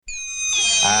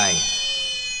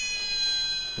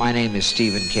My name is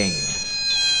Stephen King.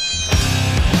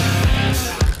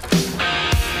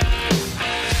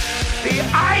 The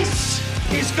ice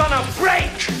is gonna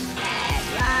break!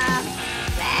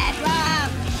 Bad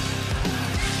Rob!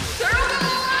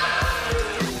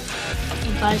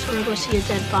 You guys wanna go see a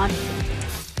dead body?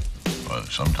 Well,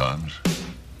 sometimes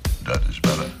that is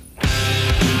better.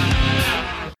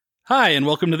 Hi, and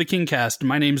welcome to the Kingcast.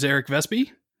 My name's Eric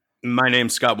Vespi. My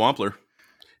name's Scott Wampler.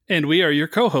 And we are your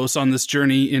co-hosts on this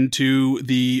journey into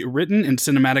the written and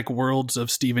cinematic worlds of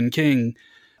Stephen King.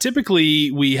 Typically,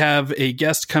 we have a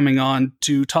guest coming on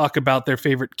to talk about their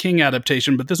favorite King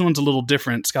adaptation, but this one's a little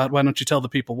different. Scott, why don't you tell the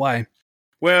people why?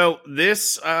 Well,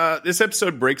 this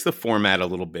episode breaks the format a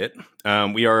little bit.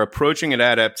 We are approaching an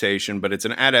adaptation, but it's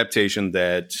an adaptation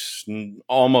that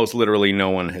almost literally no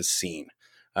one has seen.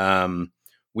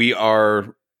 We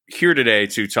are here today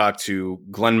to talk to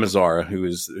Glen Mazzara, who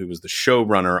was the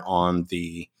showrunner on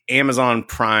the Amazon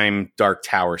Prime Dark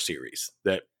Tower series.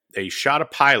 That they shot a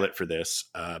pilot for this,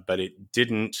 but it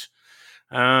didn't.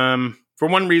 For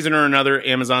one reason or another,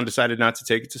 Amazon decided not to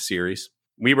take it to series.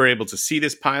 We were able to see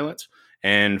this pilot,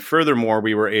 and furthermore,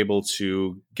 we were able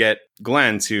to get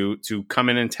Glen to come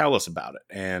in and tell us about it.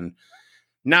 And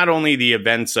not only the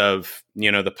events of,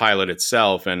 the pilot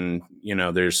itself, and,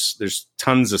 there's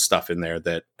tons of stuff in there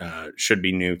that should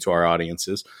be new to our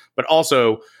audiences, but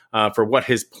also for what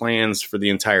his plans for the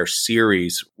entire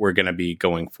series were going to be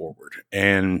going forward.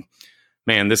 And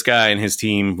man, this guy and his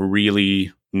team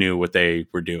really knew what they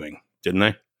were doing, didn't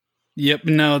they? Yep.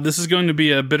 No, this is going to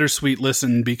be a bittersweet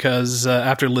listen because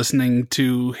after listening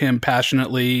to him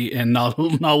passionately and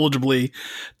knowledgeably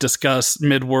discuss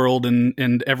Midworld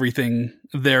and everything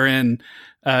therein,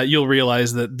 you'll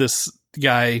realize that this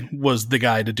guy was the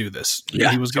guy to do this.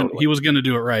 Yeah, he was going to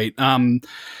do it right.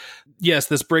 Yes,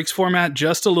 this breaks format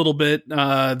just a little bit.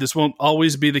 This won't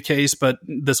always be the case, but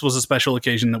this was a special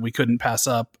occasion that we couldn't pass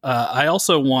up. I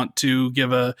also want to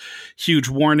give a huge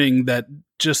warning that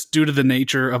just due to the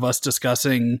nature of us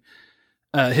discussing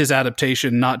his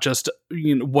adaptation, not just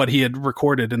what he had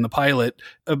recorded in the pilot,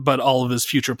 but all of his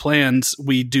future plans,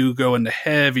 we do go into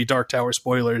heavy Dark Tower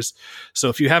spoilers. So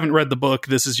if you haven't read the book,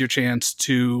 this is your chance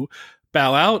to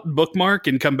bow out, bookmark,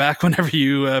 and come back whenever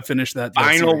you finish that.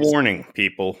 Final warning,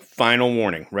 people. Final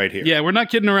warning right here. Yeah, we're not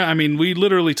kidding around. I mean, we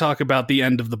literally talk about the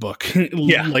end of the book.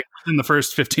 Yeah. Like in the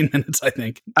first 15 minutes, I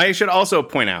think. I should also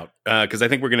point out, because I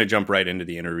think we're going to jump right into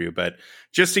the interview, but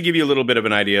just to give you a little bit of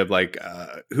an idea of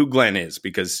who Glen is,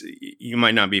 because you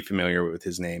might not be familiar with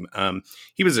his name.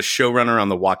 He was a showrunner on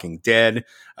The Walking Dead.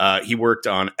 He worked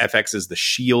on FX's The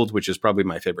Shield, which is probably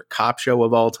my favorite cop show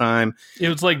of all time. It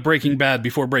was like Breaking Bad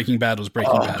before Breaking Bad was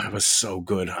Breaking Bad. It was so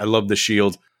good. I love The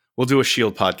Shield. We'll do a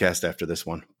Shield podcast after this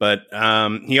one. But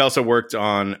he also worked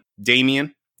on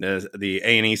Damien, the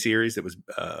A&E series that was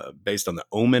based on The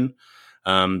Omen.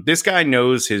 This guy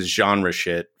knows his genre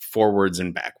shit forwards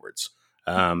and backwards.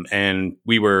 And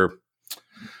we're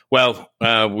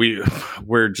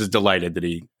just delighted that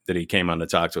he came on to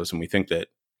talk to us. And we think that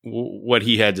what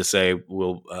he had to say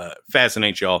will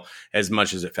fascinate y'all as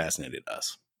much as it fascinated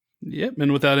us. Yep.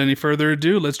 And without any further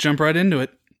ado, let's jump right into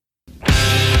it.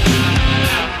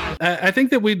 I think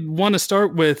that we'd want to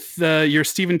start with your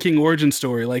Stephen King origin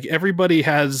story. Like everybody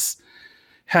has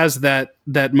that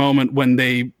moment when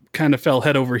they kind of fell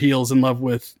head over heels in love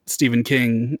with Stephen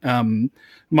King.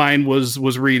 Mine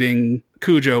was reading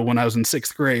Cujo when I was in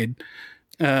 6th grade.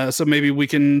 So maybe we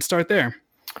can start there.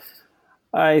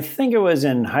 I think it was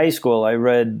in high school. I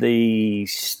read The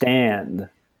Stand,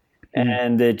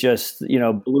 and it just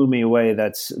blew me away.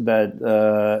 That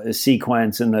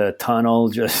sequence in the tunnel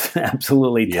just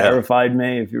absolutely terrified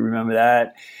me. If you remember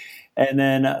that. And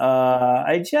then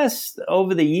I just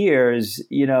over the years,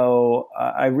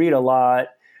 I read a lot.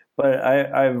 But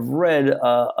I've read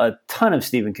a ton of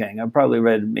Stephen King. I've probably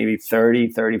read maybe 30,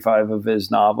 35 of his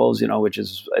novels, which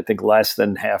is, I think, less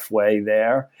than halfway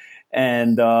there.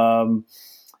 And, I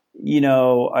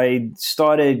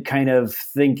started kind of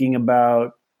thinking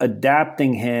about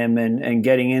adapting him and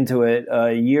getting into it.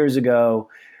 Years ago,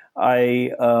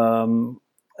 I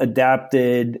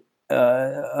adapted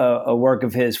a work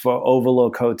of his for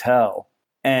Overlook Hotel.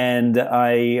 And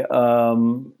there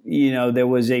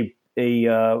was a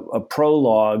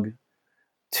prologue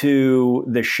to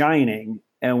The Shining.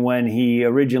 And when he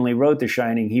originally wrote The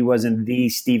Shining, he wasn't the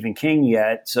Stephen King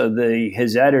yet. So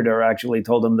his editor actually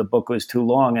told him the book was too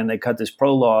long, and they cut this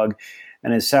prologue,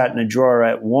 and it sat in a drawer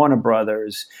at Warner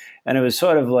Brothers. And it was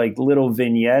sort of like little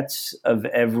vignettes of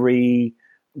every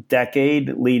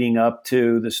decade leading up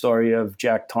to the story of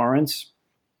Jack Torrance.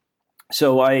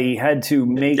 So I had to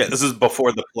make. Yeah, this is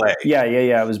before the play. Yeah.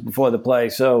 It was before the play.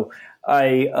 So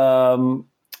I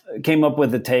came up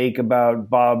with a take about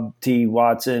Bob T.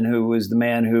 Watson, who was the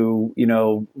man who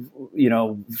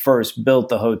first built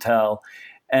the hotel,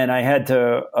 and I had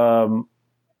to.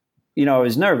 I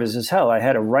was nervous as hell. I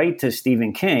had to write to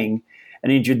Stephen King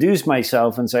and introduce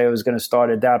myself and say I was going to start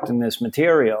adapting this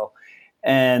material.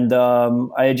 And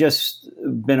I had just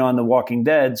been on The Walking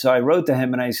Dead. So I wrote to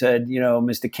him and I said,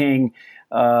 Mr. King,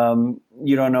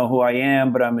 you don't know who I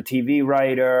am, but I'm a TV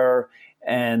writer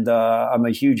and I'm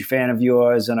a huge fan of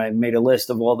yours. And I made a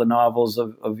list of all the novels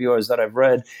of yours that I've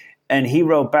read. And he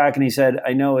wrote back and he said,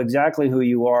 I know exactly who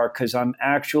you are because I'm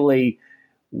actually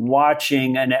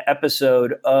watching an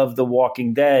episode of The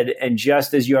Walking Dead, and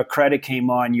just as your credit came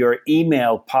on, your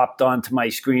email popped onto my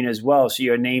screen as well. So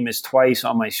your name is twice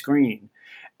on my screen.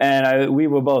 And we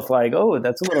were both like, oh,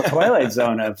 that's a little Twilight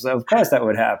Zone episode. Of course that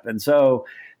would happen. So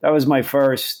that was my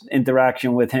first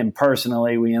interaction with him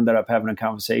personally. We ended up having a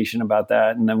conversation about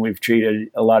that. And then we've treated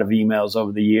a lot of emails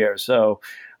over the years. So,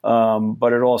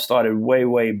 but it all started way,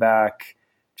 way back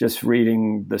just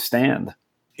reading The Stand.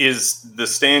 Is The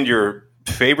Stand your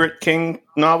favorite King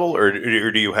novel, or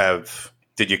did you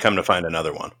come to find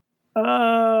another one?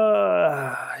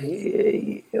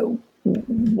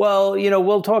 Well,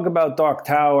 we'll talk about Dark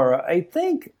Tower. I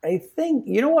think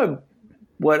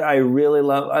what I really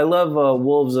love. I love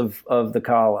Wolves of the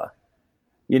Kala.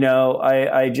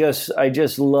 I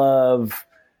just love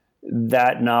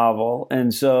that novel,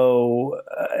 and so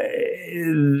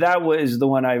that was the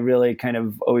one I really kind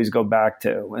of always go back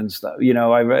to and stuff.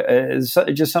 It's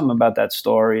just something about that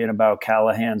story and about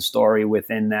Callahan's story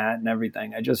within that and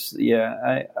everything. I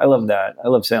love that. I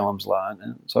love Salem's Lot,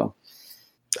 and so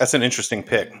that's an interesting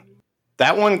pick.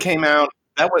 That one came out.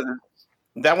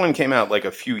 That one came out like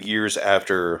a few years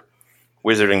after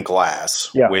Wizard and Glass,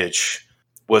 which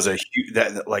was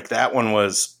that one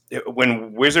was.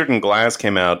 When Wizard and Glass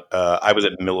came out, I was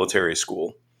at military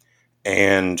school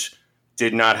and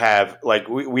did not have,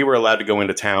 we were allowed to go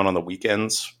into town on the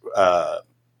weekends,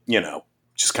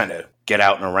 just kind of get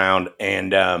out and around.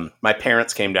 And my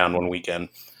parents came down one weekend.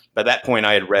 By that point,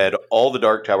 I had read all the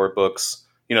Dark Tower books,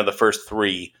 the first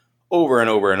 3 over and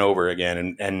over and over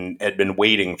again, and had been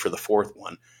waiting for the 4th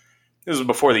one. This was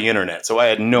before the internet, so I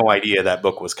had no idea that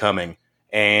book was coming.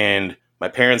 And my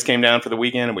parents came down for the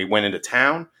weekend, and we went into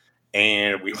town.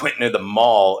 And we went into the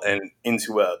mall and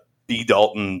into a B.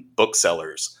 Dalton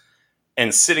booksellers.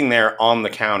 And sitting there on the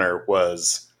counter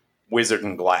was Wizard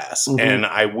and Glass. Mm-hmm. And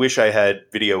I wish I had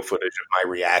video footage of my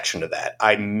reaction to that.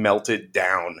 I melted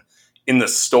down in the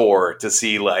store to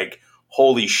see,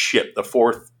 holy shit, the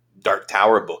 4th Dark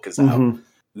Tower book is out. Mm-hmm.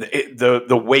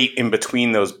 The wait in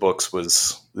between those books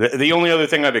was... The only other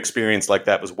thing I've experienced like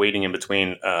that was waiting in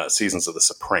between seasons of The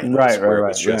Sopranos. Where it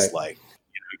was just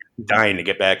dying to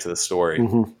get back to the story.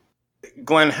 Mm-hmm.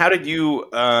 Glenn, how did you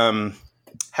come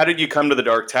to the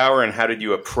Dark Tower, and how did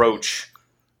you approach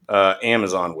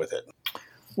Amazon with it?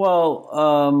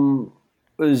 Well,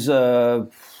 it was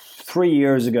 3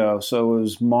 years ago, so it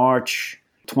was March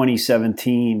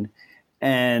 2017,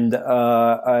 and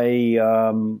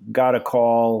I got a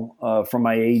call from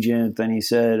my agent, and he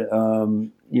said,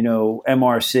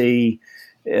 MRC,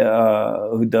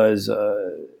 who does.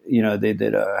 They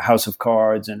did House of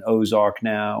Cards and Ozark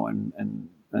now, and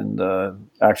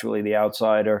actually The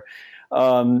Outsider.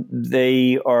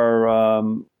 They are,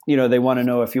 they want to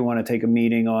know if you want to take a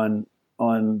meeting on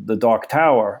the Dark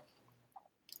Tower.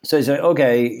 So I said,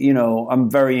 okay, I'm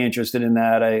very interested in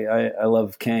that. I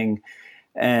love King,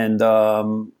 and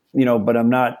but I'm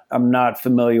not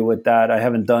familiar with that. I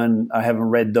haven't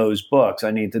read those books.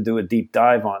 I need to do a deep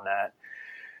dive on that.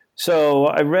 So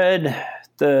I read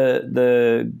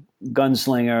the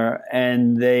Gunslinger,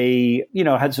 and they,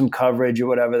 had some coverage or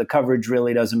whatever. The coverage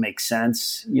really doesn't make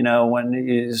sense, when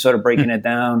you're sort of breaking it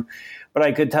down. But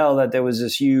I could tell that there was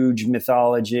this huge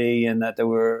mythology, and that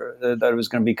that it was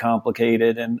going to be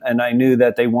complicated. And I knew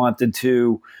that they wanted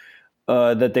to,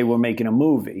 that they were making a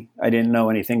movie. I didn't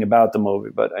know anything about the movie,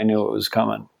 but I knew it was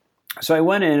coming. So I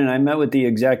went in and I met with the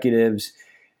executives.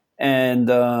 And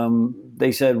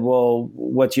they said, well,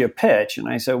 what's your pitch? And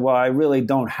I said, well, I really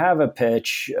don't have a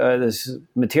pitch. This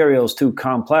material is too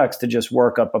complex to just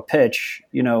work up a pitch,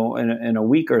 in a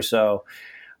week or so.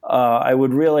 I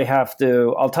would really have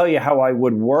to, I'll tell you how I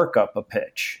would work up a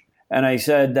pitch. And I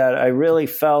said that I really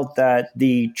felt that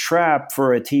the trap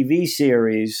for a TV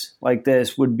series like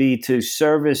this would be to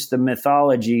service the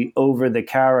mythology over the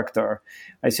character.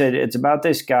 I said, it's about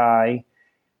this guy,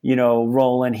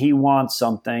 Roland, he wants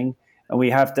something, and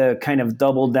we have to kind of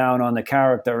double down on the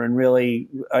character and really,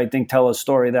 I think, tell a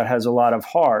story that has a lot of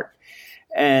heart.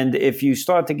 And if you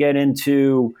start to get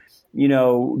into,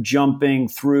 jumping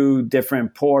through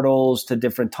different portals to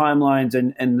different timelines,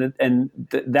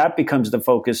 that becomes the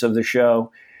focus of the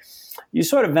show, you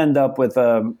sort of end up with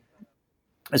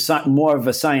more of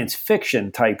a science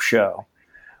fiction type show,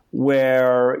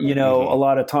 where, a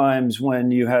lot of times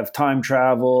when you have time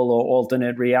travel or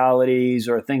alternate realities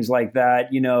or things like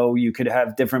that, you could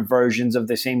have different versions of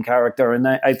the same character. And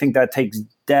I think that takes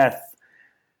death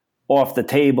off the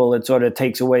table. It sort of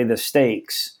takes away the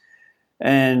stakes.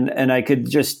 And I could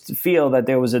just feel that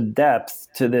there was a depth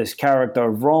to this character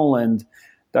of Roland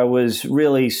that was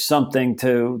really something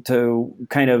to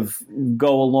kind of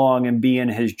go along and be in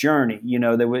his journey.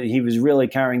 He was really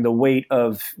carrying the weight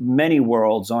of many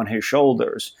worlds on his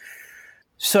shoulders.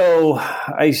 So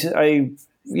I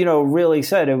really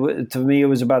said to me, it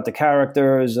was about the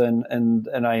characters, and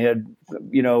I had,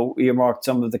 earmarked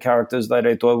some of the characters that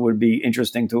I thought would be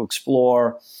interesting to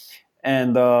explore.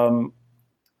 And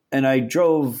I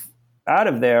drove out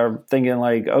of there thinking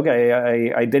like,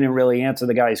 okay, I didn't really answer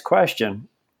the guy's question,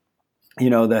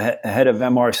 the head of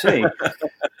MRC.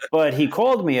 But he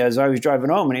called me as I was driving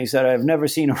home, and he said, I've never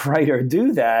seen a writer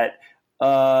do that.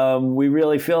 We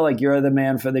really feel like you're the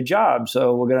man for the job.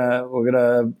 So we're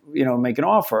gonna make an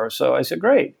offer. So I said,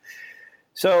 great.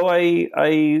 So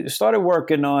I started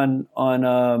working on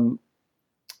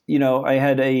I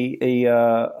had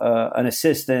an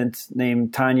assistant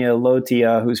named Tanya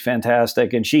Lotia, who's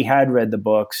fantastic, and she had read the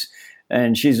books,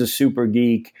 and she's a super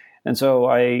geek. And so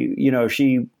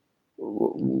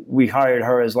we hired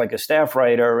her as like a staff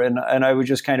writer, and I would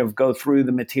just kind of go through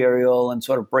the material and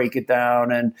sort of break it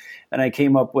down. And I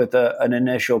came up with an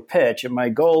initial pitch. And my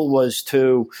goal was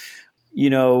to,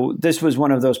 this was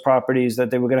one of those properties that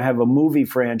they were going to have a movie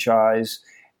franchise,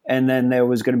 and then there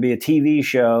was going to be a TV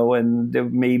show, and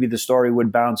maybe the story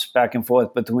would bounce back and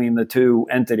forth between the two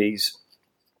entities.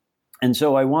 And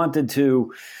so I wanted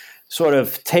to sort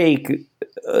of take,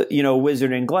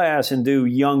 Wizard in Glass and do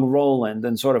young Roland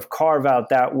and sort of carve out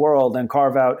that world and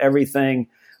carve out everything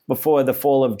before the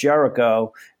fall of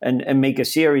Jericho and make a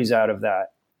series out of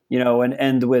that, and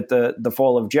end with the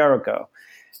fall of Jericho.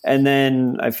 And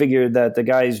then I figured that the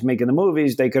guys making the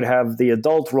movies, they could have the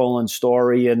adult Roland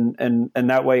story, and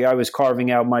that way I was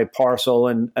carving out my parcel,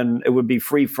 and it would be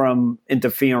free from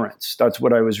interference. That's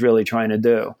what I was really trying to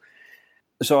do.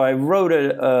 So I wrote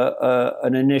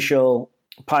an initial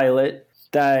pilot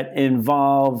that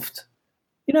involved,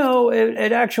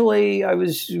 it actually, I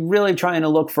was really trying to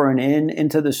look for an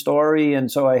into the story. And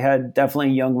so I had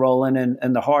definitely young Roland,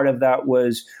 and the heart of that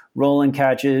was Roland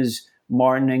catches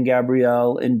Martin and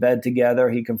Gabrielle in bed together.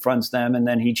 He confronts them, and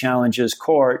then he challenges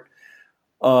Court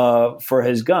for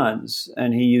his guns,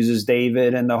 and he uses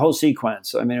David and the whole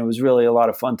sequence. I mean, it was really a lot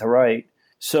of fun to write.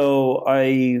 So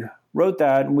I wrote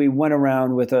that, and we went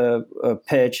around with a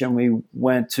pitch, and we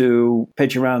went to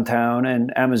pitch around town,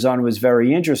 and Amazon was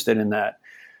very interested in that.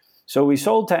 So we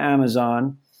sold to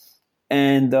Amazon,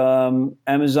 and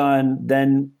Amazon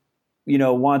then,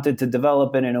 wanted to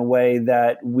develop it in a way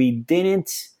that we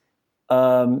didn't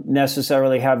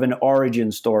necessarily have an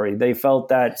origin story. They felt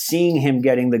that seeing him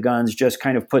getting the guns just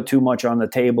kind of put too much on the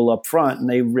table up front, and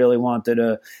they really wanted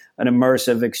an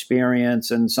immersive experience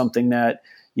and something that,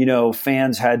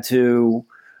 fans had to,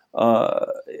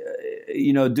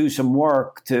 do some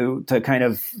work to kind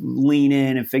of lean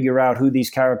in and figure out who these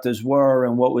characters were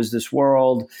and what was this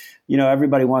world.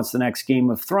 Everybody wants the next Game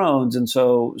of Thrones, and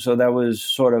so that was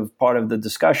sort of part of the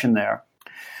discussion there.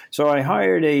 So I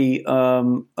hired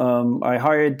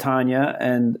Tanya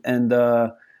and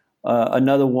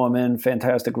another woman,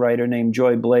 fantastic writer named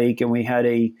Joy Blake, and we had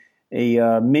a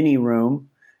mini room.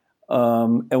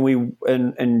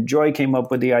 And Joy came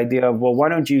up with the idea of, well, why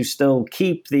don't you still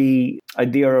keep the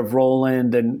idea of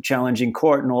Roland and challenging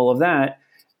Court and all of that,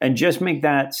 and just make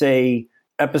that, say,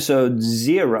 episode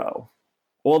 0.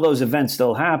 All those events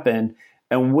still happen,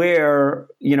 and we're,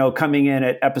 coming in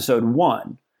at episode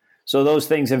 1. So those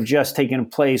things have just taken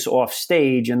place off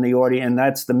stage in the audience, and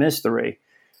that's the mystery.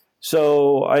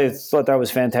 So I thought that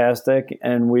was fantastic,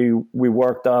 and we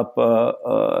worked up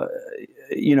a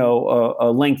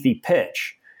lengthy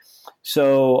pitch.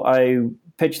 So I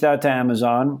pitched that to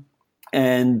Amazon,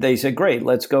 and they said, "Great,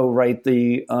 let's go write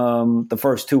the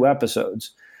first 2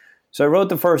 episodes." So I wrote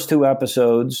the first 2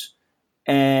 episodes.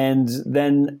 And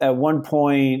then at one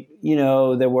point,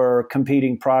 there were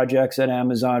competing projects at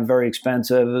Amazon, very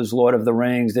expensive. There's Lord of the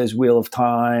Rings, there's Wheel of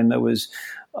Time, there was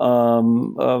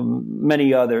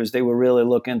many others. They were really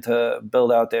looking to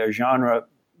build out their genre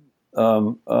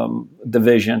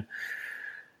division.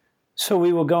 So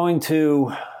we were going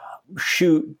to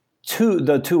shoot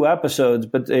the two episodes,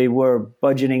 but they were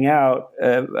budgeting out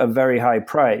a very high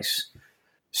price.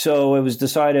 So it was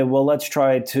decided, well, let's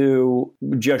try to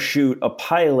just shoot a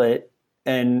pilot,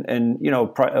 and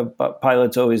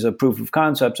pilot's always a proof of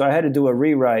concept. So I had to do a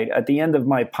rewrite. At the end of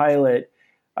my pilot,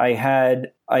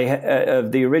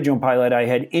 of the original pilot, I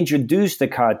had introduced the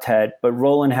quartet, but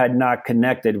Roland had not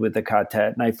connected with the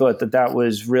quartet. And I thought that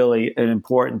was really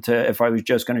important if I was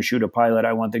just going to shoot a pilot,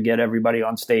 I wanted to get everybody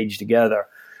on stage together.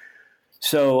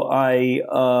 So I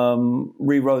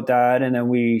rewrote that, and then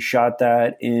we shot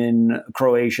that in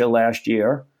Croatia last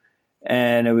year.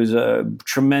 And it was a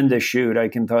tremendous shoot. I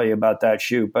can tell you about that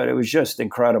shoot, but it was just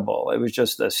incredible. It was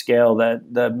just a scale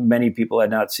that many people had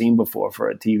not seen before for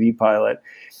a TV pilot.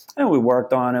 And we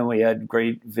worked on it. We had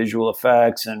great visual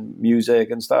effects and music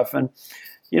and stuff. And,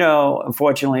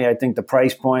 unfortunately, I think the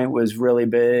price point was really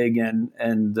big. And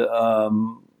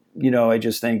I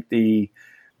just think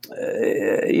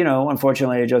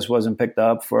unfortunately, it just wasn't picked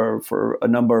up for a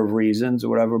number of reasons or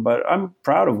whatever. But I'm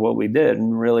proud of what we did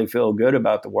and really feel good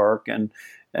about the work and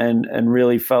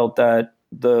really felt that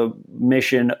the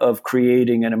mission of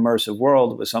creating an immersive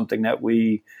world was something that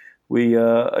we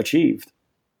achieved.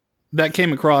 That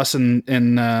came across in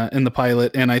the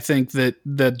pilot, and I think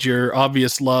that your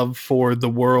obvious love for the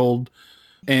world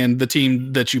and the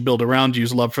team that you build around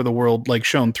you's love for the world, like,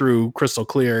 shone through crystal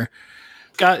clear.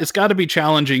 It's got to be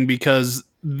challenging because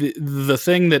the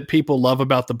thing that people love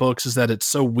about the books is that it's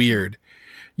so weird.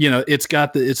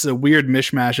 It's a weird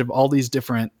mishmash of all these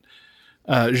different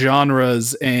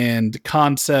genres and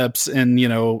concepts, and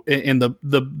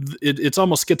it's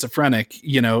almost schizophrenic,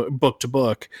 book to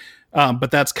book.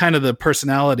 But that's kind of the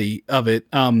personality of it.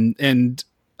 And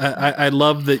I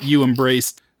love that you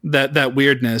embraced that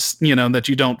weirdness, that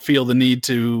you don't feel the need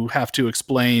to have to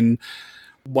explain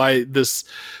why this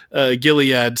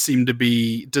Gilead seemed to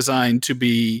be designed to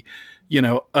be,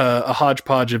 a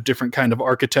hodgepodge of different kind of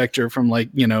architecture, from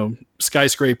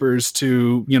skyscrapers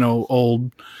to,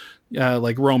 old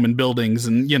like Roman buildings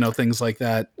and, things like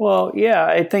that. Well, yeah,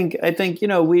 I think,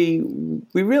 we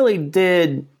really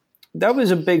did. That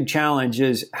was a big challenge,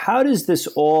 is how does this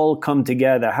all come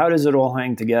together? How does it all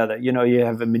hang together? You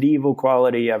have a medieval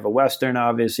quality, you have a Western,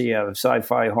 obviously, you have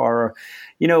sci-fi, horror.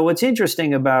 What's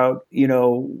interesting about, I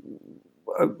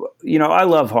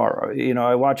love horror.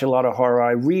 I watch a lot of horror.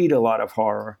 I read a lot of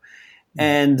horror.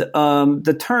 And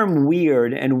the term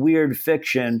weird and weird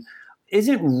fiction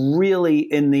isn't really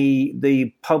in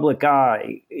the public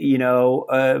eye,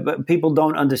 but people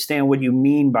don't understand what you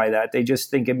mean by that. They just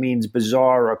think it means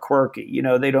bizarre or quirky.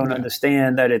 They don't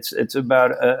understand that it's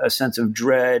about a sense of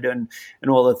dread and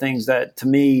all the things that, to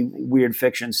me, weird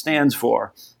fiction stands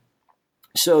for.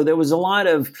 So there was a lot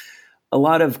of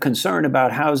concern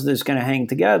about how's this going to hang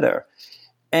together.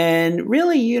 And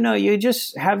really, you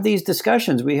just have these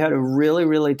discussions. We had a really,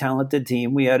 really talented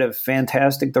team. We had a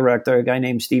fantastic director, a guy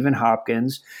named Stephen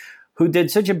Hopkins, who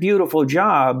did such a beautiful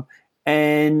job.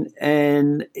 And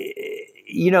it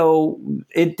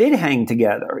did hang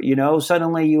together.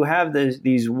 Suddenly you have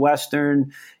these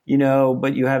Western,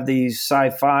 but you have these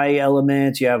sci-fi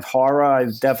elements. You have horror.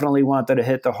 I've definitely wanted to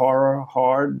hit the horror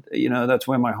hard. That's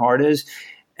where my heart is.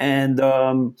 And,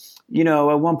 at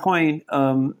one point,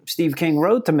 Steve King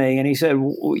wrote to me and he said,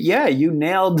 yeah, you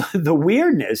nailed the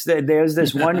weirdness. There's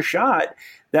this one shot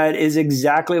that is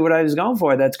exactly what I was going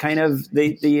for. That's kind of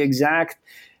the exact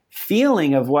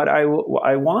feeling of what I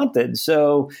wanted.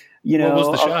 So, what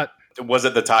was the shot? Was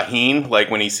it the Tajín? Like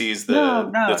when he sees the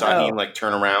Tajín like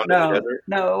turn around in the desert?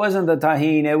 No, it wasn't the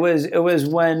Tajín. It was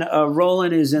when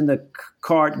Roland is in the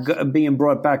cart being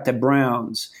brought back to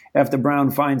Brown's. After Brown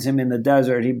finds him in the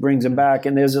desert, he brings him back,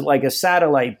 and there's like a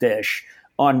satellite dish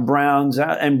on Brown's,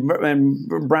 and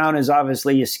Brown is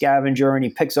obviously a scavenger, and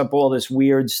he picks up all this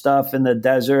weird stuff in the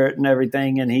desert and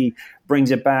everything, and he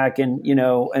brings it back, and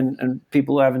and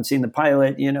people who haven't seen the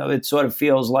pilot, it sort of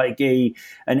feels like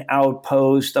an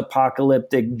outpost,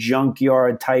 apocalyptic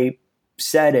junkyard type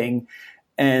setting.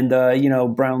 And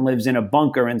Brown lives in a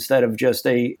bunker instead of just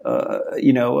a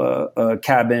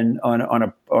cabin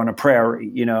on a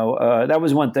prairie. That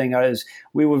was one thing.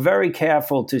 We were very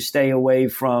careful to stay away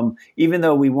from, even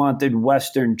though we wanted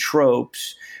Western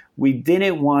tropes, we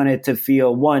didn't want it to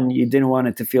feel, you didn't want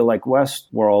it to feel like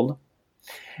Westworld,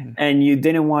 and you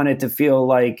didn't want it to feel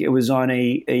like it was on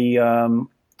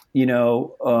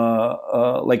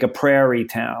like a prairie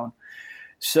town.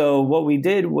 So what we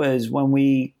did was, when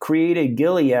we created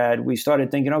Gilead, we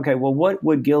started thinking, okay, well, what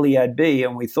would Gilead be?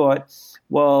 And we thought,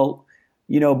 well,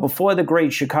 before the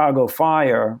Great Chicago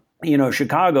Fire,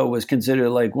 Chicago was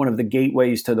considered like one of the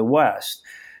gateways to the West.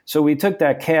 So we took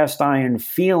that cast iron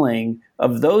feeling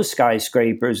of those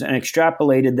skyscrapers and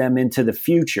extrapolated them into the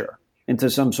future, into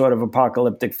some sort of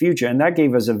apocalyptic future. And that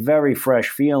gave us a very fresh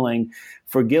feeling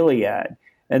for Gilead.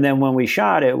 And then when we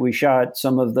shot it, we shot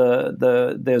some of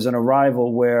there's an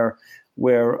arrival where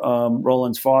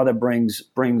Roland's father brings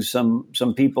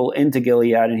some people into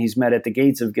Gilead, and he's met at the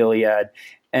gates of Gilead.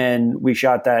 And we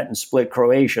shot that in Split,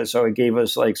 Croatia. So it gave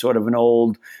us like sort of an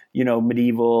old,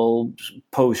 medieval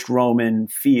post-Roman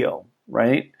feel,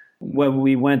 right? When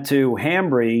we went to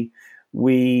Hambry,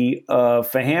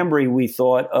 for Hambry, we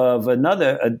thought of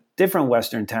a different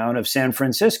Western town of San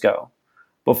Francisco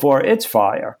before its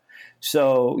fire.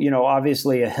 So,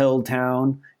 obviously a hill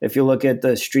town. If you look at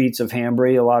the streets of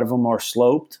Hambry, a lot of them are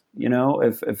sloped,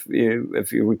 if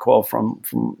you recall from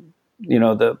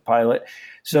the pilot.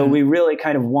 So we really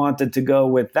kind of wanted to go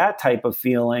with that type of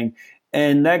feeling.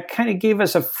 And that kind of gave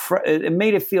us it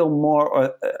made it feel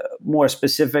more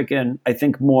specific and I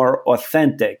think more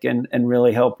authentic and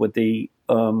really help with the,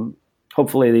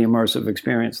 hopefully the immersive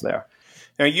experience there.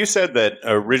 Now, you said that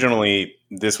originally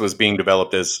this was being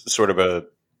developed as sort of a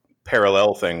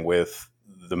parallel thing with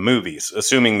the movies,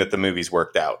 assuming that the movies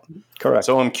worked out. Correct.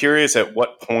 So I'm curious, at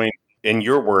what point in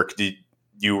your work did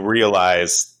you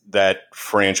realize that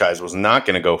franchise was not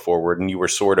going to go forward and you were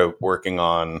sort of working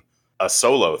on a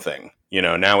solo thing?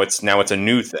 Now it's a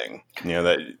new thing.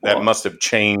 That must have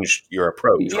changed your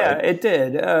approach. Yeah, right? It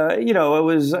did. It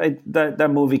was that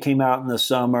movie came out in the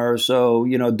summer, so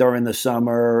during the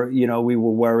summer, we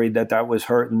were worried that was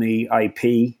hurting the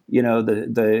IP. Did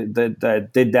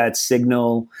that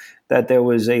signal that there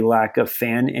was a lack of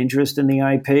fan interest in the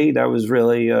IP? That was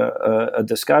really a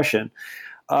discussion.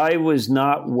 I was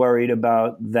not worried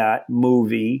about that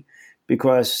movie,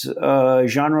 because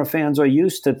genre fans are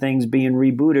used to things being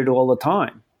rebooted all the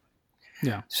time.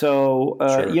 Yeah. So,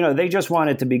 Sure. They just want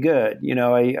it to be good.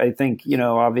 I think,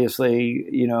 obviously,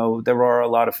 there are a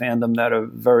lot of fandom that are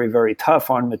very, very tough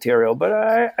on material, but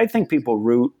I think people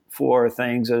root for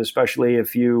things, especially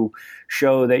if you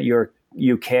show that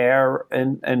you care.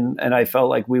 And I felt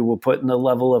like we were putting the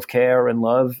level of care and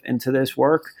love into this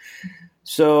work.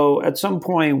 So at some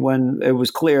point when it was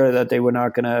clear that they were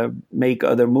not going to make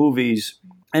other movies,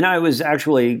 and I was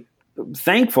actually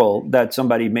thankful that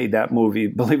somebody made that movie,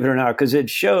 believe it or not, because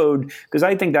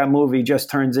I think that movie just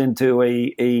turns into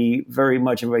a very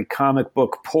much of a comic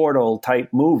book portal type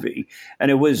movie.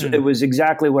 And it was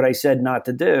exactly what I said not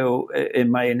to do in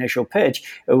my initial pitch.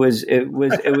 It was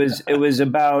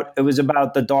about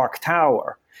the Dark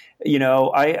Tower.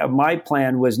 My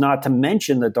plan was not to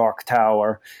mention the Dark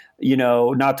Tower,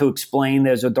 not to explain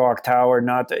there's a Dark Tower,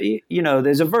 not to,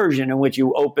 there's a version in which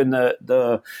you open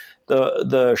the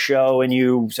show and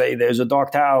you say there's a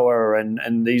Dark Tower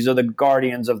and these are the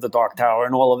guardians of the Dark Tower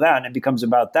and all of that. And it becomes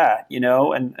about that,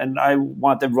 and I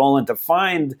wanted Roland to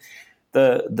find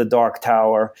the Dark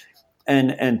Tower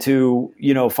and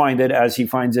to, find it as he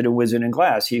finds it in Wizard and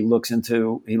Glass. He looks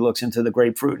into the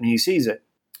grapefruit and he sees it.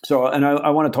 So, and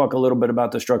I want to talk a little bit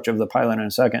about the structure of the pilot in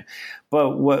a second.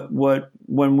 But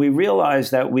when we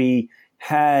realized that we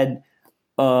had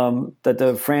that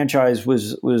the franchise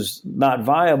was not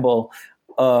viable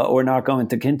or not going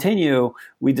to continue,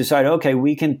 we decided, okay,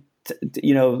 we can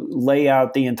lay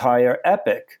out the entire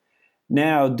epic.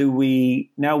 Now we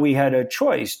had a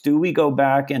choice. Do we go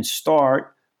back and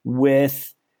start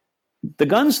with the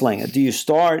gunslinger? Do you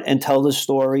start and tell the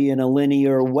story in a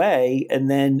linear way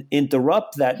and then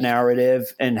interrupt that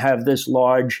narrative and have this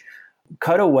large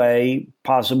cutaway,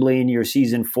 possibly in your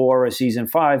season 4 or season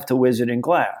 5, to Wizard and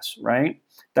Glass, right?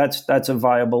 That's a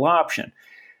viable option.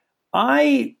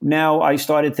 I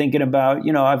started thinking about,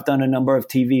 I've done a number of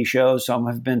TV shows. Some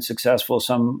have been successful,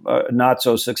 some not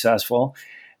so successful.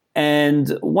 And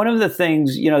one of the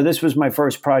things, this was my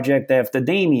first project after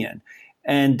Damien.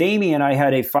 And Damien, I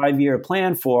had a 5-year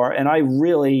plan for, and I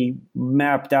really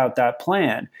mapped out that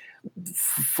plan.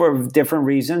 For different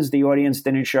reasons, the audience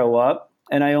didn't show up,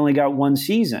 and I only got one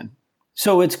season.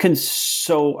 So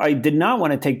so I did not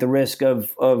want to take the risk of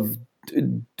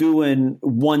doing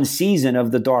one season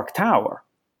of the Dark Tower,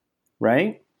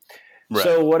 right?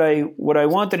 So what I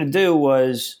wanted to do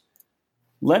was,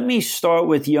 let me start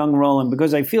with young Roland,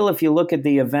 because I feel if you look at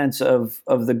the events of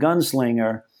the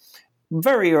Gunslinger,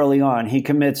 very early on, he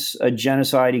commits a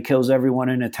genocide. He kills everyone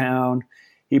in a town.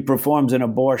 He performs an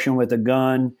abortion with a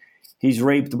gun. He's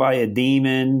raped by a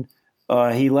demon.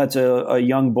 He lets a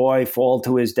young boy fall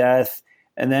to his death.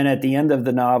 And then at the end of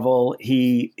the novel,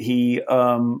 he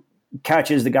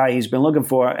catches the guy he's been looking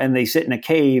for, and they sit in a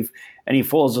cave, and he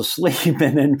falls asleep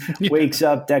and then wakes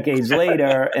up decades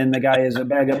later, and the guy is a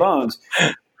bag of bones.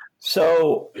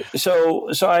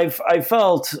 I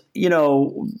felt,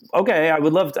 okay, I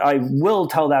will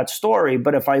tell that story,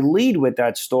 but if I lead with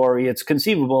that story, it's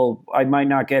conceivable I might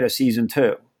not get a season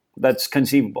 2. That's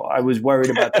conceivable. I was worried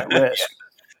about that risk.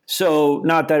 So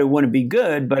not that it wouldn't be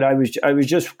good, but I was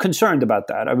just concerned about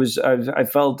that. I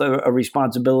felt a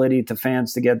responsibility to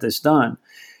fans to get this done.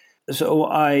 So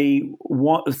I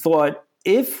thought,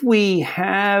 if we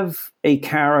have a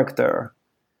character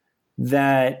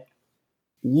that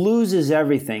loses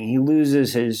everything, he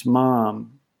loses his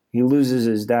mom, he loses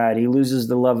his dad, he loses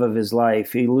the love of his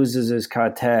life, he loses his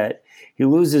quartet, he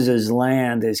loses his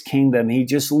land, his kingdom, he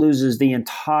just loses the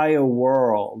entire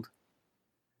world,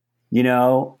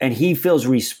 and he feels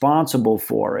responsible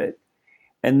for it.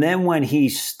 And then when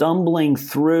he's stumbling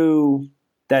through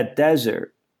that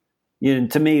desert,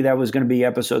 to me, that was going to be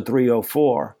episode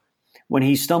 304. When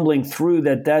he's stumbling through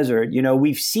that desert,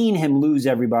 we've seen him lose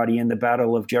everybody in the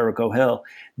Battle of Jericho Hill.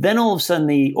 Then all of a sudden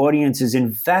the audience is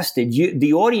invested.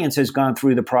 The audience has gone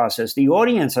through the process. The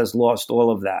audience has lost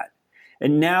all of that.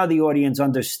 And now the audience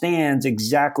understands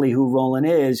exactly who Roland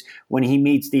is when he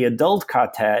meets the adult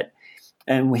quartet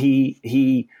and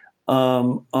he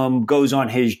goes on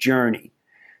his journey.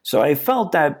 So I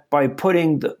felt that by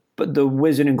putting the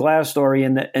Wizard and Glass story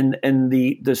and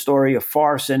the story of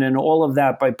Farson and all of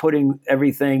that, by putting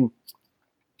everything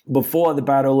before the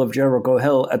Battle of Jericho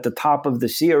Hill at the top of the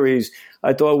series,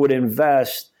 I thought would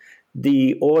invest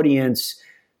the audience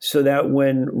so that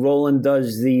when Roland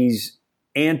does these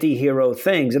anti-hero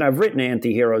things, and I've written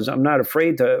anti-heroes, I'm not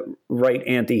afraid to write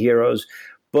anti-heroes,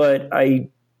 but I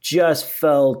just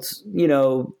felt,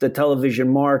 the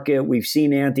television market, we've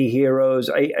seen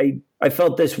anti-heroes. I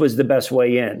felt this was the best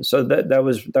way in. So that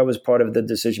was part of the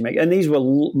decision making. And these were,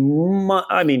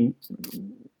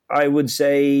 I would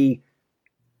say,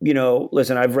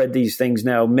 listen, I've read these things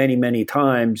now many, many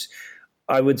times.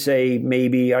 I would say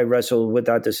maybe I wrestled with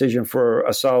that decision for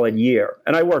a solid year.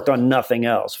 And I worked on nothing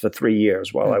else for 3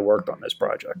 years while I worked on this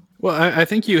project. Well, I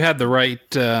think you had the right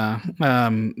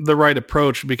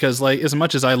approach, because, like, as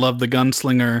much as I love the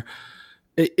Gunslinger,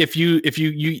 if you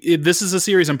this is a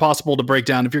series impossible to break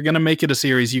down. If you're going to make it a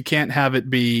series, you can't have it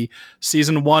be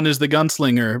season 1 is the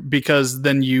Gunslinger, because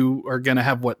then you are going to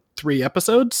have 3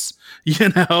 episodes.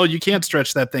 You can't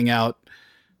stretch that thing out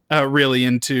really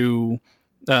into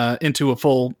a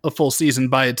full season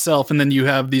by itself. And then you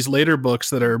have these later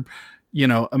books that are,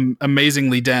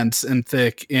 amazingly dense and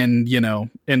thick, and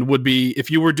would be, if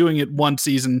you were doing it 1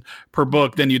 season per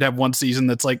book, then you'd have 1 season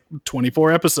that's like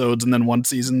 24 episodes, and then 1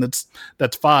 season that's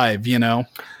 5,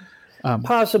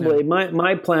 Possibly. Yeah.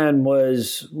 My plan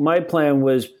was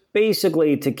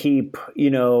basically to keep,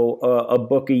 a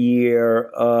book a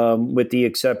year, with the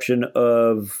exception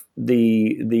of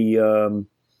the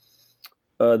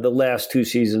last 2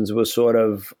 seasons was sort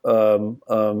of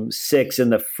 6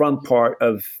 in the front part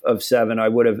of 7. I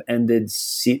would have ended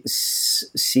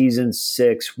season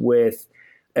 6 with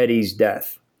Eddie's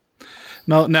death.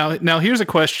 Now here's a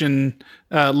question,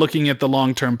 looking at the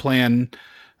long-term plan.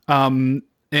 And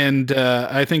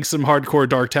I think some hardcore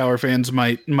Dark Tower fans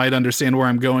might understand where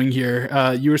I'm going here.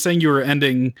 You were saying you were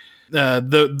ending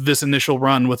this initial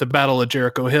run with a battle at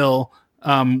Jericho Hill.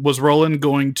 Was Roland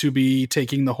going to be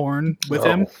taking the horn with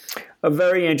him? A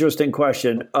very interesting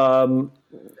question.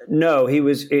 No, he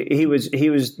was. Here was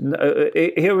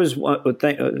one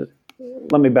thing.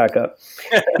 Let me back up.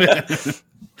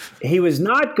 He was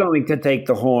not going to take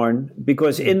the horn,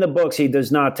 because in the books he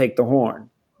does not take the horn.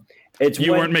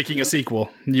 You weren't making a sequel.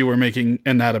 You were making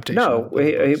an adaptation. No,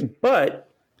 but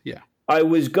yeah, I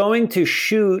was going to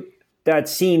shoot that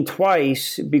scene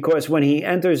twice, because when he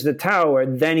enters the tower,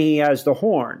 then he has the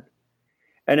horn.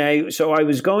 And so I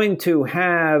was going to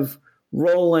have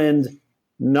Roland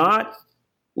not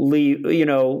leave,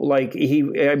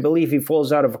 I believe he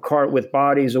falls out of a cart with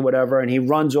bodies or whatever, and he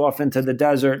runs off into the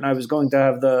desert, and I was going to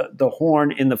have the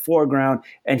horn in the foreground,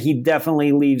 and he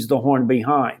definitely leaves the horn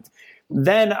behind.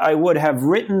 Then I would have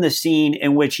written the scene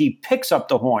in which he picks up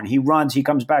the horn. He runs, he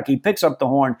comes back, he picks up the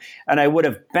horn, and I would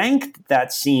have banked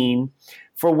that scene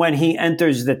for when he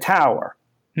enters the tower.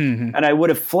 Mm-hmm. And I would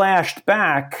have flashed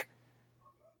back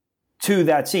to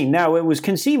that scene. Now, it was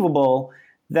conceivable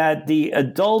that the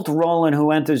adult Roland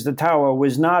who enters the tower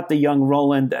was not the young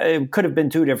Roland. It could have been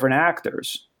 2 different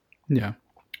actors. Yeah.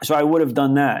 So I would have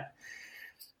done that.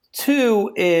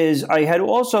 2 is I had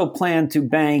also planned to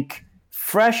bank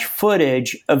fresh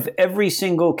footage of every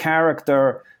single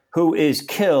character who is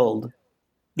killed,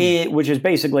 which is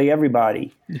basically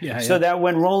everybody. So that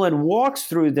when Roland walks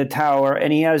through the tower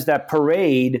and he has that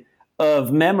parade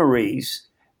of memories,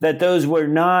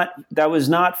 that was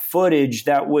not footage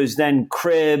that was then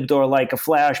cribbed or like a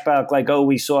flashback, like, oh,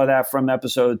 we saw that from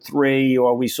episode 3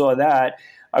 or we saw that.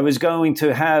 I was going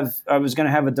to have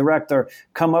a director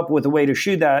come up with a way to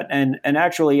shoot that, and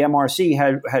actually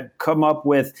MRC had come up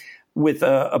with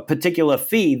a particular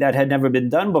fee that had never been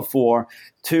done before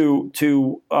to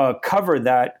cover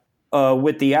that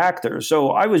with the actors. So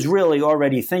I was really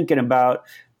already thinking about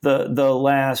the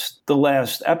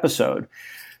last episode.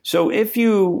 So if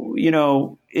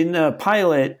in the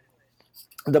pilot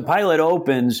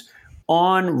opens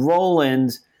on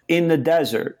Roland in the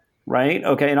desert, right?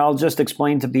 Okay, and I'll just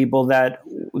explain to people that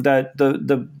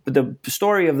the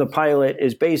story of the pilot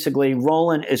is basically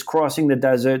Roland is crossing the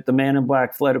desert. The man in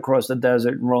black fled across the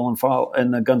desert, and Roland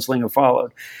and the gunslinger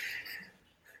followed.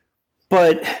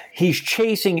 But he's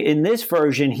chasing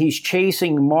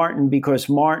Martin because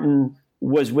Martin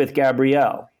was with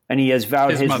Gabrielle. And he has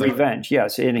vowed his revenge.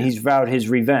 Yes, and he's vowed his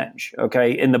revenge.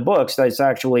 Okay, in the books, that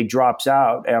actually drops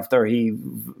out after he,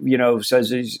 says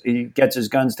he gets his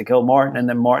guns to kill Martin, and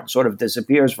then Martin sort of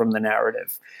disappears from the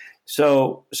narrative.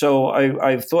 So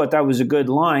I thought that was a good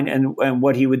line. And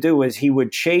what he would do is he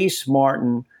would chase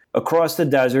Martin across the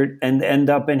desert and end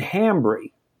up in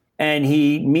Hambry, and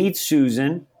he meets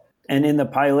Susan. And in the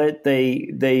pilot,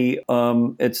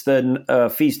 it's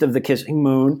the Feast of the Kissing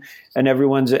Moon,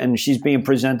 and she's being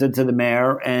presented to the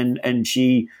mayor, and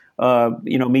she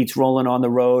meets Roland on the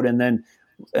road, and then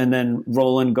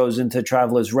Roland goes into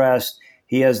Traveler's Rest.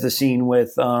 He has the scene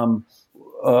with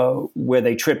where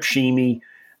they trip Shimi,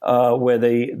 where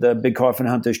the big coffin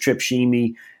hunters trip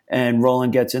Shimi, and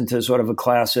Roland gets into sort of a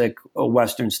classic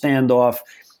Western standoff.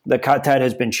 The Quartet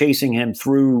has been chasing him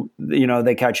through,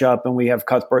 they catch up, and we have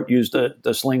Cuthbert use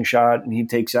the slingshot, and he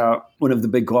takes out one of the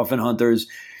big coffin hunters.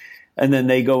 And then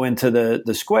they go into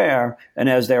the square, and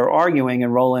as they're arguing,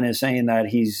 and Roland is saying that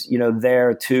he's,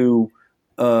 there to,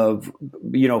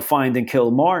 find and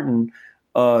kill Martin,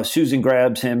 Susan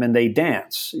grabs him and they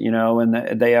dance,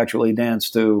 and they actually dance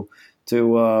to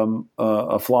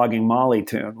a Flogging Molly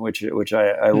tune, which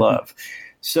I love.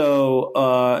 So,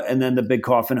 and then the big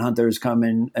coffin hunters come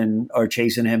in and are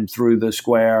chasing him through the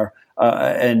square,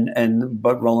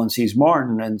 but Roland sees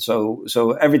Martin, and so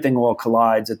everything all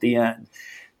collides at the end.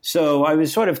 So I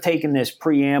was sort of taking this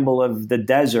preamble of the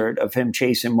desert, of him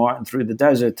chasing Martin through the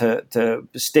desert, to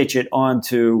stitch it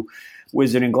onto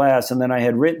Wizard and Glass, and then I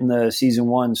had written the season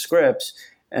 1 scripts.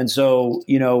 And so,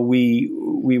 we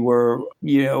were,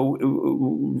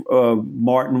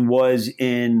 Martin was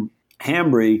in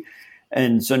Hambry.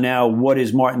 And so now what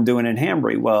is Martin doing in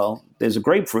Hambry? Well, there's a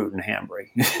grapefruit in Hambry.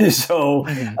 So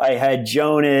I had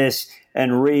Jonas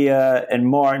and Rhea and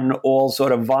Martin all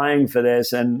sort of vying for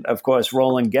this. And of course,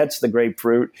 Roland gets the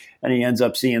grapefruit and he ends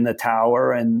up seeing the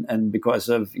tower. And because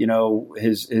of,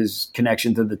 his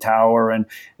connection to the tower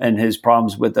and his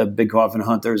problems with the big coffin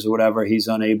hunters or whatever, he's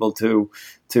unable to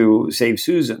save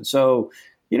Susan. So,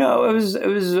 it was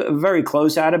a very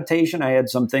close adaptation. I had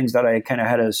some things that I kind of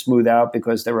had to smooth out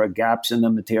because there were gaps in the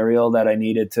material that I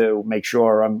needed to make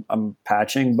sure I'm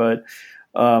patching. But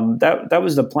that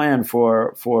was the plan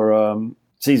for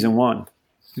season 1.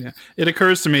 Yeah, it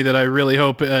occurs to me that I really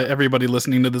hope everybody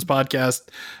listening to this podcast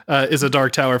is a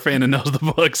Dark Tower fan and knows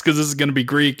the books, because this is going to be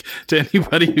Greek to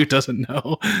anybody who doesn't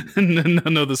know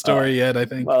the story yet. I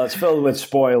think. Well, it's filled with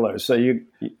spoilers, so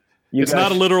it's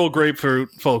not a literal grapefruit,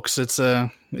 folks. It's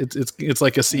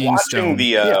like a seeing stone.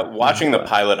 Watching the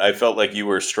pilot, I felt like you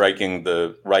were striking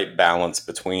the right balance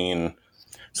between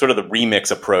sort of the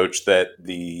remix approach that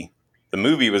the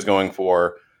movie was going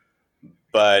for,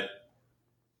 but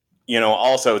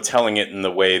also telling it in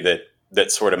the way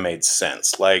that sort of made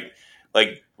sense. Like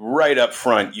right up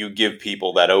front, you give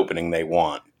people that opening they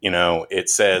want. It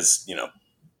says,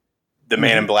 the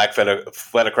man in black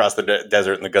fled across the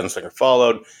desert and the gunslinger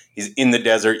followed. He's in the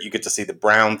desert. You get to see the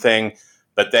brown thing,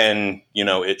 but then,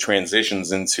 it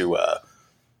transitions into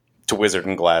to Wizard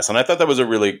and Glass. And I thought that was a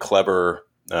really clever,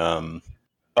 a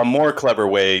more clever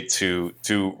way to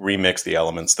remix the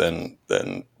elements than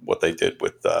what they did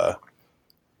with the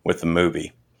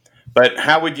movie. But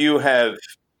how would you have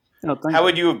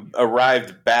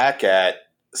arrived back at,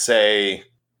 say,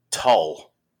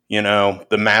 Tull?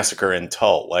 The massacre in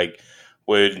Tull. Like,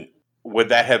 would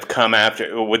that have come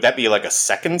after? Would that be like a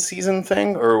second season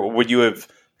thing, or would you have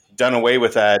done away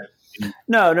with that?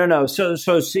 No.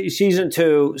 So season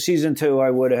two, I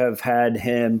would have had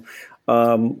him.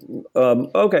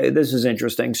 Okay, this is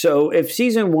interesting. So if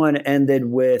season 1 ended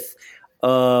with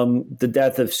the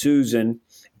death of Susan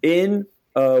in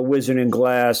Wizard and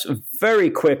Glass, very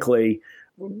quickly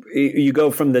you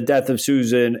go from the death of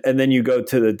Susan and then you go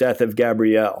to the death of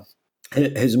Gabrielle,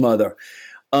 his mother.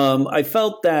 I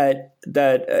felt that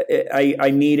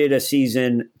I needed a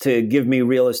season to give me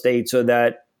real estate so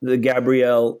that the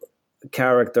Gabrielle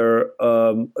character,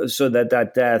 so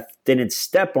that death didn't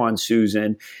step on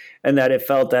Susan, and that it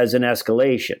felt as an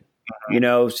escalation. In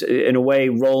a way,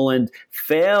 Roland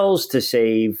fails to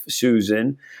save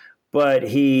Susan, but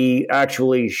he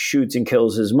actually shoots and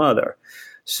kills his mother.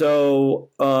 So,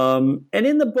 and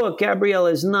in the book, Gabrielle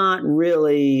is not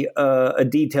really a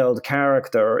detailed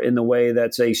character in the way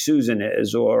that, say, Susan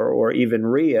is, or even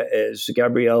Rhea is.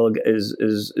 Gabrielle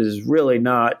is really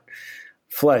not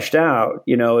fleshed out,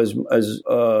 as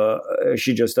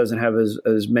she just doesn't have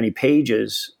as many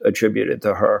pages attributed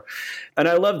to her. And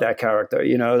I love that character.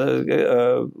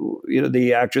 The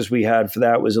actress we had for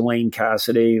that was Elaine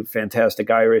Cassidy, fantastic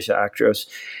Irish actress,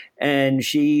 and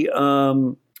she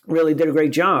really did a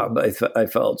great job, I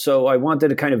felt. So I wanted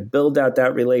to kind of build out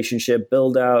that relationship,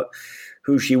 build out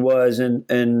who she was,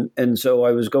 and so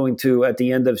I was going to, at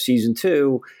the end of season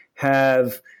 2,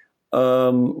 have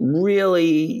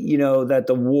really, that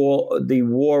the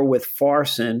war with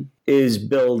Farson is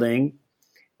building.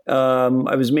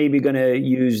 I was maybe going to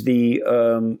use the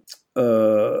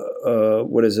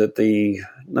what is it? The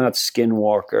not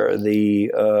Skinwalker,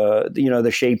 the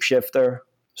shapeshifter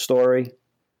story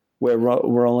where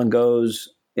Roland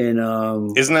goes in.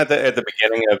 Isn't that at the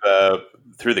beginning of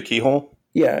Through the Keyhole?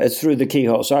 Yeah, it's Through the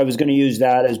Keyhole. So I was going to use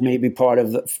that as maybe part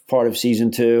of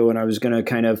season 2, and I was going to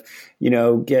kind of,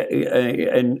 get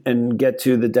and get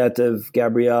to the death of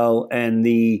Gabrielle and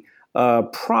the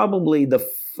probably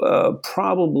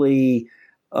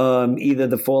either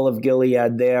the Fall of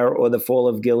Gilead there, or the Fall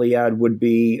of Gilead would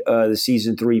be the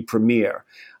season 3 premiere.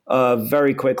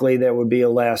 Very quickly, there would be a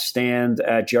last stand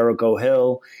at Jericho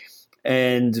Hill.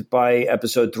 And by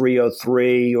episode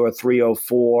 303 or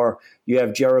 304, you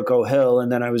have Jericho Hill.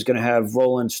 And then I was going to have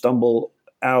Roland stumble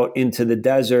out into the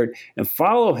desert and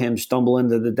follow him stumble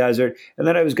into the desert. And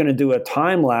then I was going to do a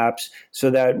time lapse so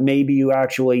that maybe you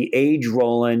actually age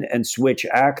Roland and switch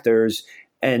actors,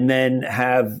 and then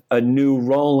have a new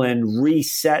Roland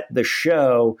reset the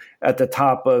show at the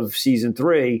top of season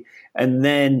 3, and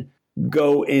then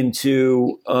go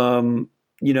into,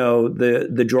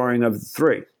 the drawing of the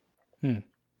 3.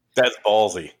 That's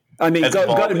ballsy. I mean,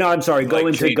 Go into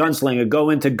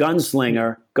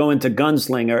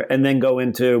Gunslinger, and then go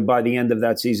into, by the end of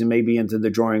that season, maybe into the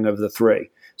drawing of the 3.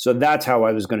 So that's how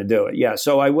I was going to do it. Yeah.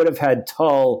 So I would have had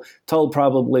Tull. Tull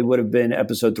probably would have been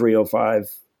episode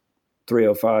 305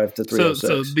 to 306.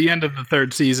 So the end of the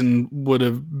 3rd season would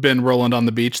have been Roland on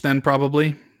the beach then,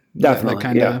 probably? Definitely. That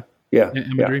kind of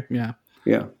imagery? Yeah.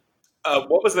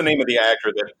 What was the name of the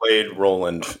actor that played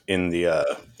Roland in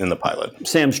the pilot?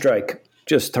 Sam Strike.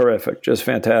 Just terrific, just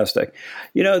fantastic.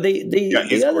 The other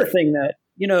great. thing that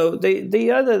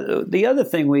the other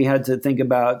thing we had to think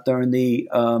about during the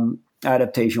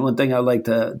adaptation. One thing I'd like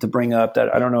to bring up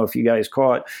that I don't know if you guys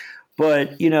caught,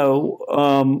 but it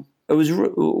was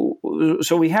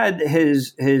so we had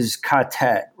his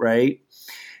quartet, right?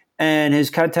 And his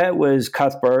quartet was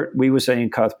Cuthbert. We were saying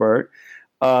Cuthbert.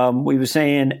 We were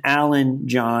saying Alan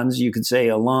Johns. You could say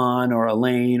Alan or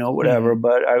Elaine or whatever,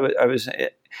 but I was,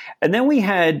 and then we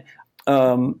had,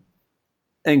 and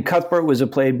Cuthbert was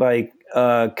played by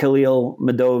Khalil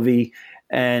Madovi,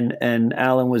 and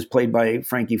Alan was played by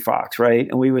Frankie Fox, right?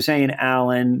 And we were saying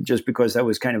Alan just because that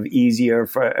was kind of easier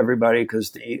for everybody,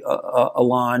 because the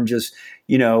Alan just,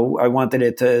 I wanted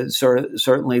it to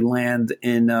certainly land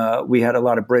in. We had a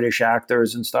lot of British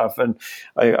actors and stuff, and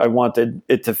I wanted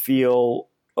it to feel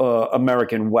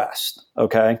American West.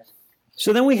 Okay,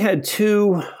 so then we had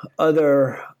 2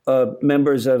 other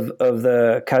members of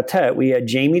the quartet. We had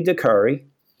Jamie DeCurry,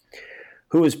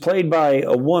 who was played by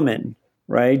a woman,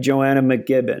 right, Joanna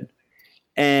McGibbon,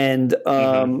 and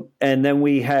then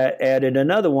we had added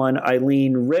another one,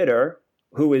 Eileen Ritter,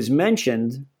 who is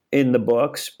mentioned in the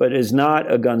books but is not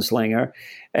a gunslinger,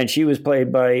 and she was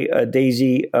played by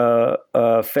Daisy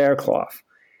Fairclough.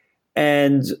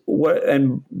 And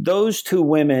those 2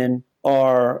 women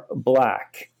are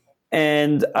black.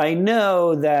 And I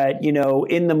know that,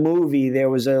 in the movie, there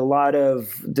was a lot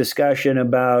of discussion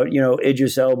about,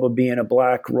 Idris Elba being a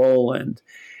black Roland.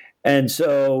 And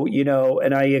so,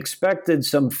 and I expected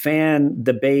some fan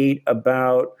debate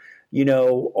about,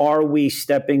 are we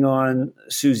stepping on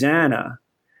Susanna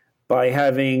by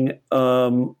having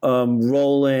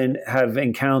Roland have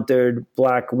encountered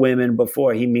black women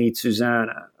before he meets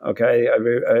Susanna. Okay, I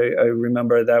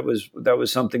remember that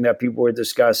was something that people were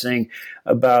discussing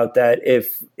about, that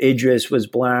if Idris was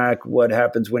black, what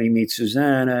happens when he meets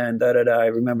Susanna, and da da da. I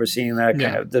remember seeing that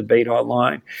kind of debate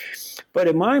online. But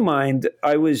in my mind,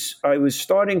 I was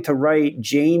starting to write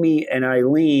Jamie and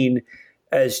Eileen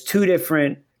as two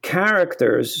different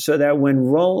characters, so that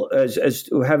when as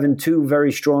having two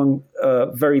very strong,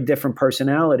 very different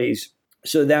personalities,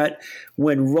 so that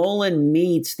when Roland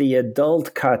meets the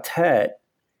adult quartet,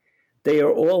 they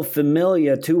are all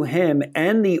familiar to him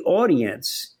and the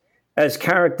audience as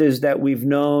characters that we've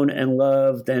known and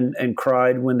loved and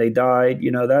cried when they died,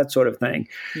 that sort of thing.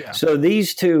 Yeah. So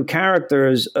these two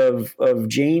characters of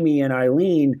Jamie and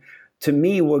Eileen, to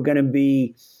me, were going to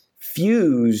be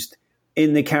fused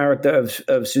in the character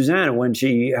of Susanna when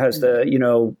she has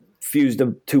to, fuse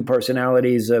the two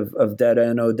personalities of Detta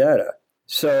and Odetta.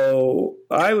 So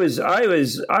I was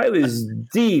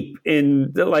deep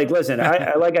in listen,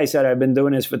 like I said, I've been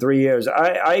doing this for 3 years.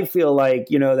 I feel like,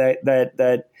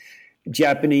 that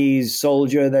Japanese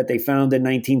soldier that they found in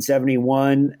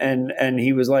 1971, and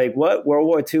he was like, what, World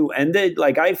War II ended?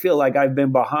 Like, I feel like I've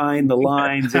been behind the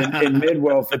lines in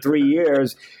Midworld for 3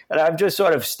 years, and I've just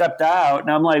sort of stepped out,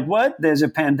 and I'm like, what? There's a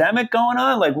pandemic going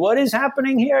on? Like, what is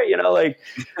happening here?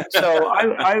 So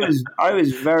I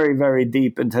was very, very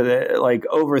deep into the,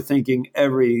 overthinking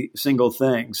every single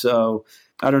thing. So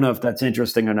I don't know if that's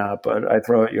interesting or not, but I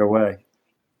throw it your way.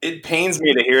 It pains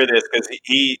me to hear this, because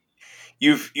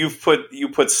you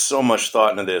put so much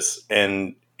thought into this,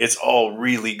 and it's all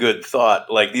really good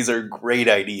thought. Like, these are great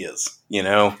ideas,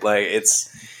 like it's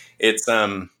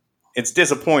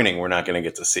disappointing we're not going to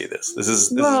get to see this. This is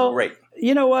great.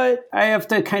 You know what? I have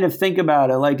to kind of think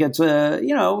about it. Like, it's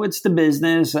it's the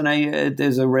business, and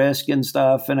there's a risk and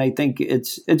stuff. And I think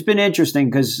it's been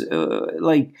interesting because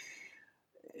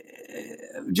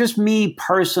just me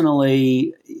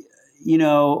personally,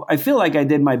 I feel like I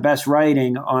did my best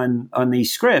writing on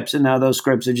these scripts, and now those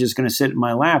scripts are just going to sit in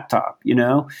my laptop,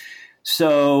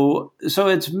 So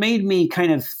it's made me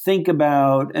kind of think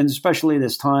about, and especially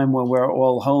this time when we're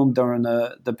all home during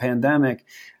the pandemic,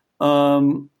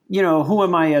 who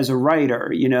am I as a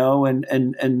writer, and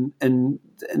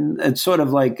sort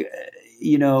of like,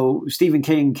 Stephen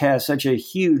King cast such a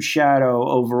huge shadow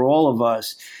over all of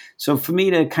us. So for me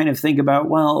to kind of think about,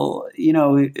 well, he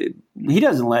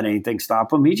doesn't let anything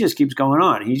stop him. He just keeps going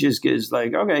on. He just is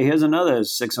like, okay, here's another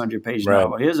 600-page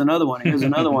novel. Here's another one. Here's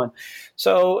another one.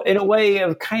 So in a way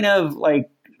of kind of like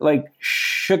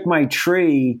shook my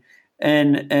tree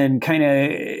and kind of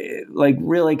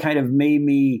really kind of made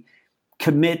me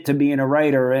commit to being a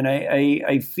writer. And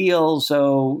I feel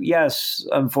so, yes,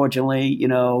 unfortunately,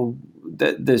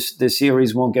 this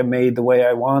series won't get made the way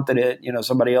I wanted it.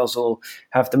 Somebody else will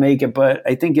have to make it. But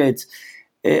I think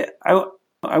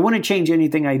I wouldn't change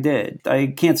anything I did.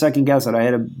 I can't second guess it. I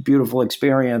had a beautiful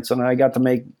experience, and I got to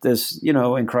make this,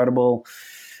 incredible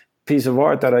piece of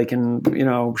art that I can,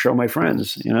 show my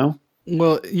friends,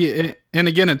 Well, yeah, and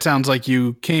again, it sounds like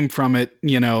you came from it,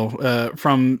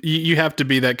 from you have to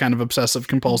be that kind of obsessive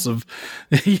compulsive,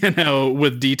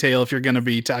 with detail if you're going to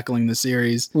be tackling the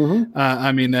series.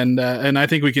 Mm-hmm. And I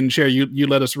think we can share. You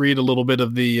let us read a little bit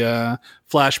of the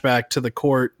flashback to the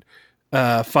court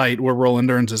fight where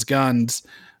Roland earns his guns.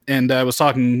 And I was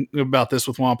talking about this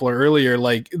with Wampler earlier.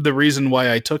 Like, the reason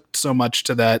why I took so much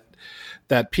to that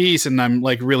piece, and I'm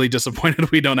like really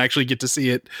disappointed we don't actually get to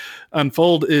see it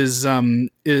unfold, is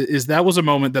that was a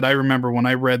moment that I remember when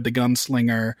I read The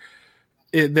Gunslinger.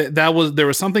 There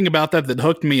was something about that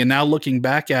hooked me, and now looking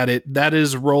back at it, that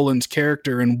is Roland's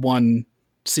character in one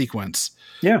sequence.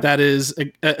 Yeah, that is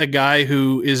a guy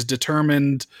who is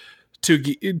determined to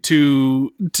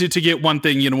get one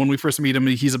thing. When we first meet him,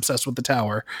 he's obsessed with the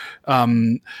tower.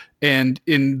 And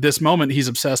in this moment, he's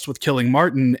obsessed with killing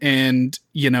Martin. And,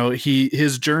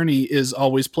 his journey is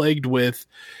always plagued with,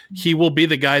 he will be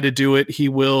the guy to do it. He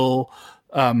will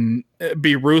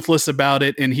be ruthless about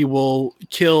it, and he will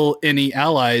kill any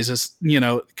allies, as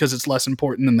because it's less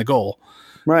important than the goal.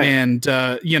 Right. And,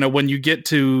 when you get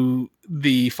to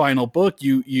the final book,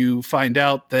 you find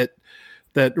out that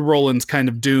Roland's kind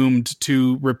of doomed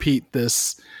to repeat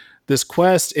this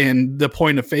quest, and the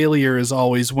point of failure is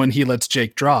always when he lets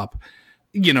Jake drop.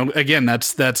 Again,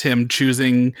 that's him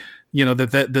choosing,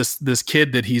 that this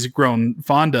kid that he's grown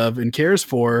fond of and cares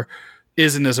for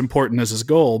isn't as important as his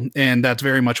goal. And that's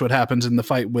very much what happens in the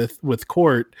fight with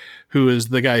Court, who is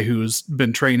the guy who's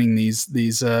been training these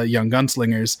young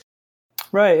gunslingers.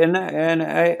 Right. And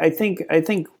I think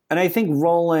And I think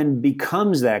Roland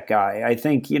becomes that guy. I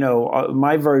think,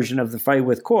 my version of the fight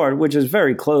with Court, which is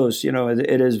very close,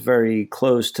 it is very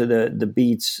close to the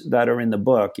beats that are in the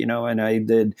book, and I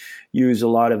did use a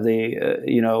lot of the,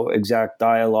 exact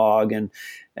dialogue and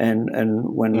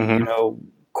when,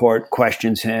 Court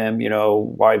questions him,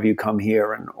 why have you come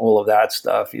here and all of that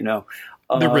stuff, the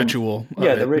ritual.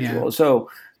 The ritual. Yeah. So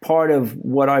part of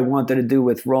what I wanted to do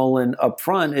with Roland up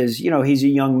front is, he's a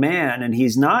young man and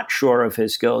he's not sure of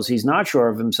his skills. He's not sure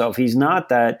of himself. He's not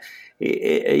that,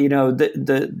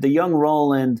 the young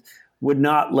Roland would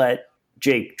not let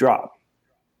Jake drop.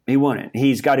 He wouldn't.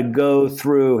 He's got to go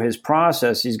through his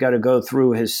process. He's got to go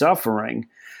through his suffering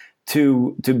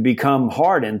to become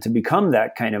hardened, to become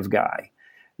that kind of guy,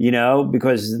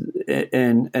 because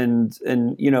in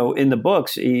the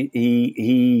books,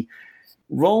 he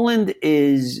Roland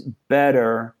is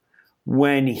better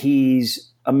when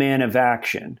he's a man of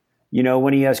action.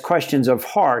 When he has questions of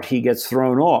heart, he gets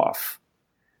thrown off.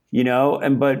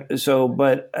 But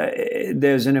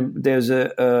there's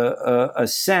a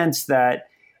sense that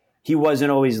he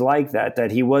wasn't always like that.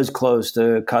 That he was close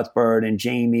to Cuthbert and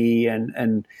Jamie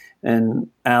and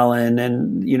Alan,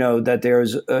 and that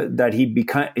there's that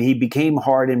he became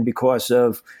hardened because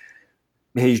of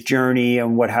his journey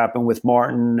and what happened with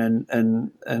Martin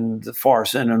and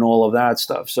Farson and all of that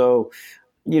stuff. So,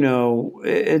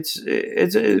 it's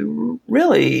a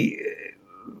really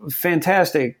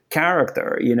fantastic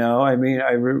character. I mean,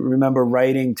 I remember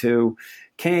writing to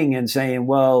King and saying,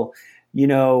 well,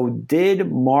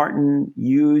 did Martin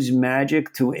use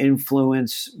magic to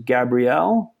influence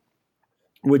Gabrielle,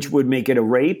 which would make it a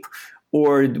rape,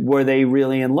 or were they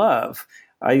really in love?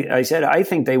 I said, I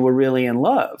think they were really in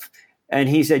love. And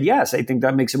he said, yes, I think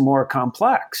that makes it more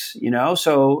complex,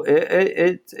 so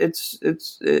it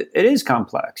is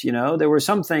complex. There were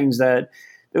some things there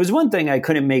was one thing I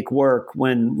couldn't make work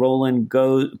when Roland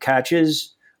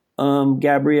catches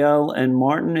Gabrielle and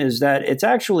Martin, is that it's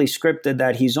actually scripted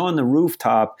that he's on the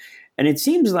rooftop. And it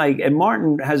seems like, and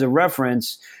Martin has a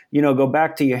reference, go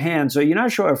back to your hand. So you're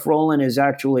not sure if Roland is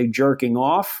actually jerking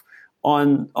off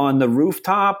on the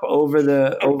rooftop over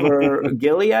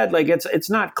Gilead. Like it's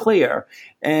not clear.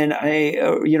 And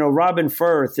Robin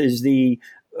Firth is the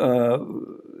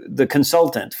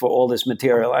consultant for all this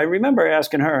material. I remember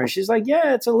asking her and she's like,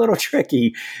 yeah, it's a little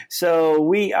tricky.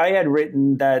 So I had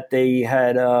written that they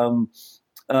had,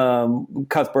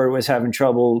 Cuthbert was having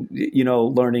trouble,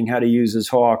 learning how to use his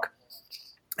hawk,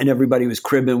 and everybody was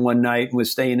cribbing one night and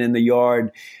was staying in the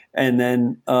yard. And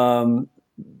then,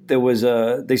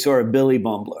 they saw a Billy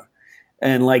Bumbler,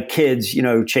 and like kids,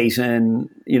 chasing,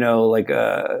 like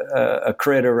a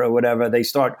critter or whatever, they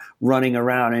start running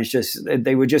around, and it's just,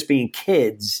 they were just being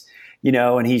kids,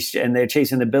 and they're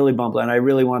chasing the Billy Bumbler. And I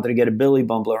really wanted to get a Billy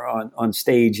Bumbler on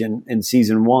stage in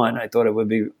season 1. I thought it would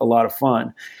be a lot of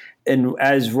fun. And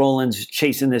as Roland's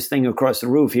chasing this thing across the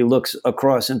roof, he looks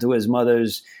across into his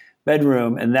mother's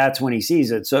bedroom, and that's when he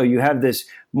sees it. So you have this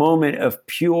moment of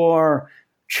pure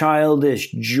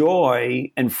childish joy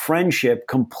and friendship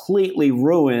completely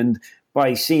ruined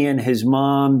by seeing his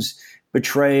mom's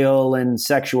betrayal and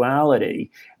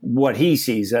sexuality, what he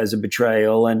sees as a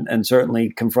betrayal, and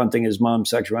certainly confronting his mom's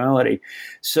sexuality.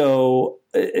 So,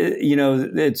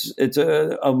 it's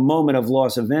a moment of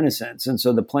loss of innocence. And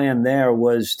so the plan there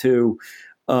was to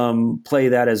play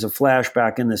that as a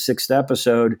flashback in the 6th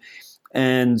episode.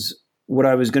 And what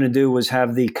I was going to do was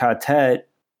have the quartet.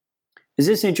 Is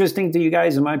this interesting to you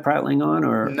guys? Am I prattling on,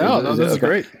 or no? This is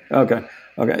great. Okay.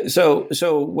 So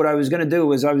what I was going to do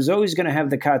was I was always going to have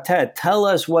the quartet tell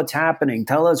us what's happening,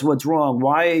 tell us what's wrong.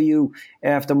 Why are you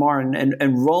after Martin?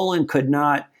 And Roland could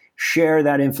not share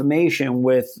that information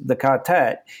with the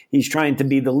quartet. He's trying to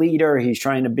be the leader. He's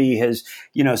trying to be his,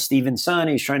 Stephen's son.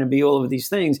 He's trying to be all of these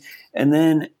things. And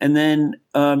then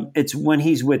it's when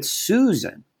he's with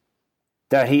Susan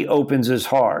that he opens his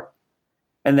heart,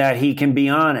 and that he can be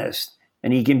honest.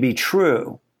 And he can be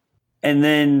true. And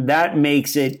then that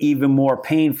makes it even more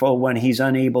painful when he's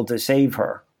unable to save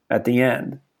her at the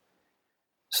end.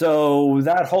 So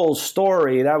that whole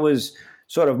story, that was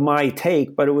sort of my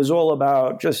take, but it was all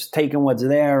about just taking what's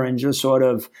there and just sort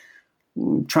of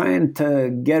trying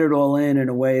to get it all in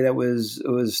a way that was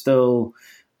still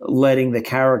letting the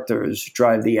characters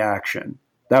drive the action.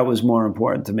 That was more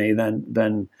important to me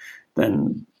than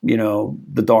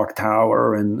the Dark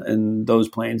Tower and those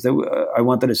planes. I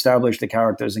wanted to establish the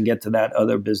characters and get to that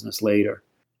other business later.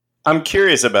 I'm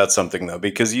curious about something, though,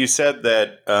 because you said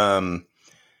that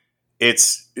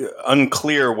it's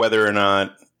unclear whether or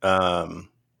not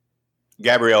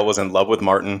Gabrielle was in love with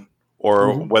Martin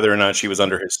or whether or not she was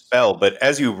under his spell. But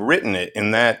as you've written it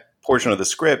in that portion of the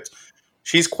script,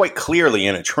 she's quite clearly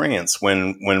in a trance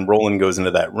when Roland goes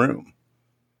into that room.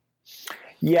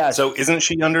 Yes. So isn't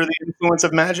she under the influence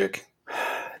of magic?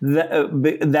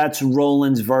 That's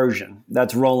Roland's version.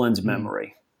 That's Roland's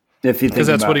memory. If you think, because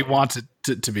that's what he it. wants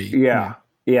it to be. Yeah.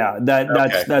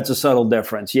 That's a subtle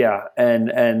difference. Yeah,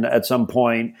 and at some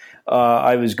point,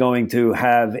 I was going to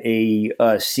have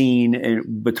a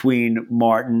scene between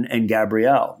Martin and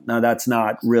Gabrielle. Now that's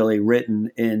not really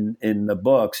written in the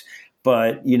books,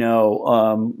 but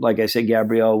like I said,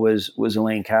 Gabrielle was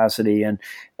Elaine Cassidy, and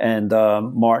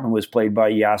Martin was played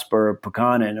by Jasper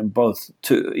Pekkanen, and both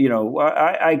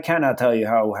I cannot tell you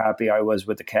how happy I was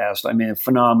with the cast. I mean,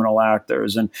 phenomenal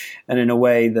actors, and in a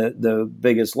way, the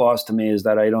biggest loss to me is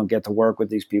that I don't get to work with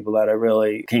these people that I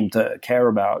really came to care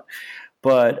about.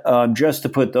 But just to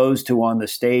put those two on the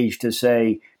stage to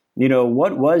say,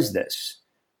 what was this?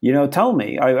 Tell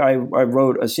me. I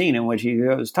wrote a scene in which he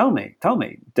goes, tell me,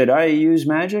 did I use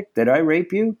magic? Did I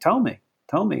rape you? Tell me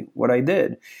what I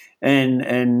did.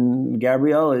 And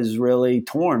Gabrielle is really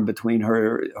torn between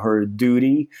her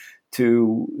duty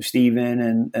to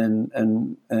Stephen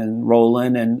and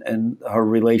Roland and her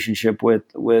relationship with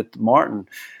Martin.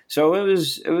 So it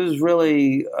was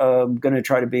really going to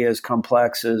try to be as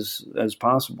complex as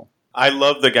possible. I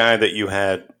love the guy that you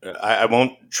had. I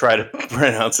won't try to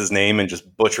pronounce his name and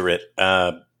just butcher it.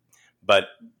 But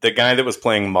the guy that was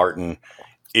playing Martin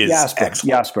is excellent.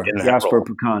 Jasper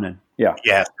Pekkanen. Yeah.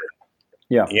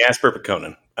 Jasper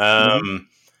Pekkanen.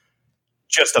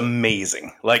 Just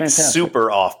amazing. Like fantastic. Super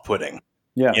off-putting.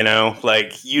 Yeah.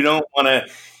 Like you don't want to.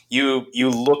 You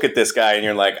look at this guy and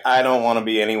you're like, I don't want to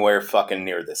be anywhere fucking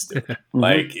near this dude.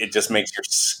 Like it just makes your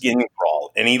skin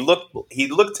crawl. And he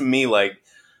looked to me like.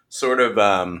 Sort of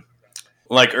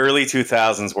like early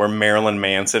 2000s where Marilyn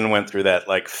Manson went through that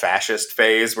like fascist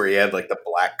phase where he had like the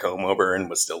black comb over and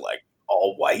was still like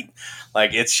all white.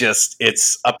 Like it's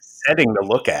upsetting to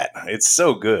look at. It's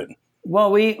so good.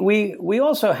 Well, we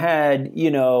also had,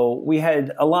 we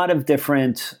had a lot of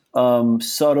different,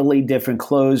 subtly different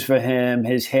clothes for him.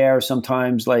 His hair,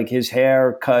 sometimes like his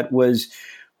haircut was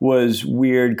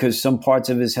weird because some parts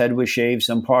of his head was shaved,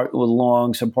 some part was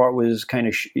long, some part was kind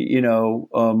of shaved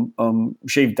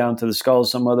down to the skull,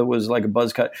 some other was like a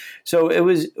buzz cut. So it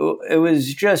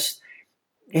was just,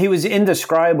 he was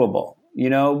indescribable.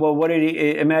 Well, what did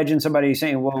he imagine somebody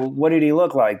saying? Well, what did he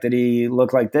look like? Did he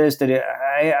look like this?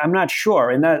 I'm not sure,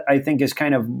 and that I think is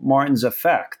kind of Martin's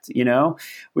effect.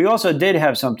 We also did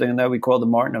have something that we call the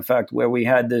Martin effect, where we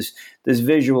had this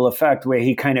visual effect where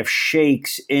he kind of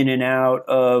shakes in and out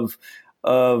of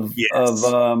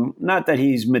not that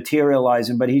he's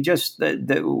materializing, but he just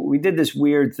we did this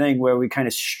weird thing where we kind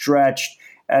of stretched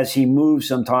as he moved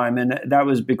sometime, and that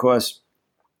was because.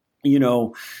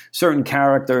 Certain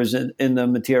characters in the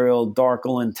material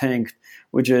darkle and tinct,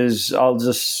 which is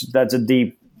that's a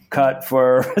deep cut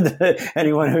for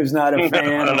anyone who's not a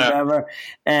fan or whatever.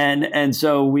 And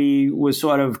so we was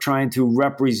sort of trying to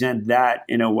represent that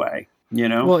in a way,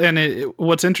 Well, and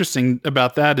what's interesting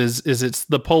about that is it's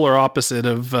the polar opposite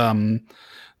of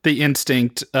the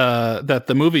instinct that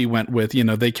the movie went with.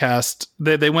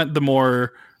 They went the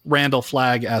more Randall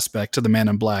Flagg aspect to the Man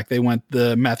in Black. They went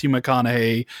the Matthew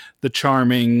McConaughey, the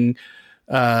charming,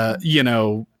 guy,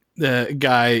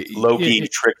 Loki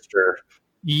trickster.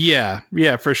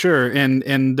 Yeah, for sure.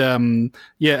 And I mean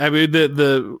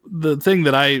the thing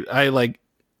that I like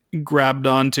grabbed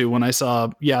onto when I saw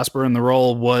Jasper in the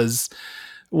role was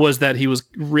that he was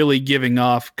really giving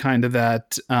off kind of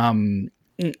that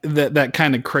that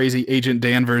kind of crazy Agent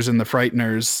Danvers and the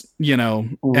Frighteners,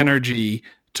 energy.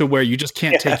 To where you just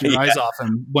can't take your eyes off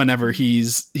him whenever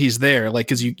he's there, like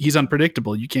because he's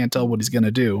unpredictable. You can't tell what he's going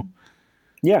to do.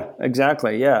 Yeah,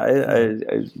 exactly. Yeah,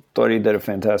 I thought he did a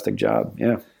fantastic job.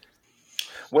 Yeah.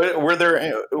 Were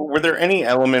there any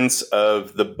elements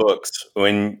of the books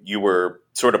when you were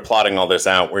sort of plotting all this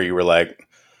out where you were like,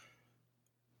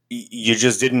 you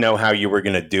just didn't know how you were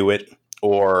going to do it,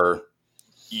 or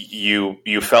you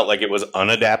felt like it was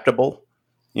unadaptable?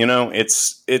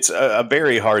 It's a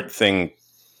very hard thing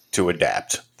to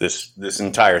adapt this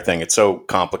entire thing. It's so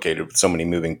complicated with so many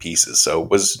moving pieces. So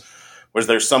was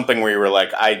there something where you were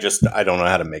like, I don't know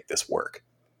how to make this work?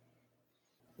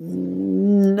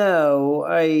 No,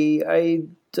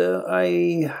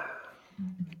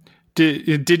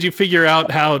 Did you figure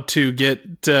out how to get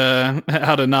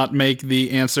how to not make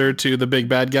the answer to the big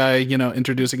bad guy,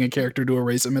 introducing a character to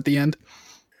erase him at the end?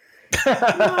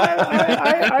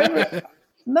 I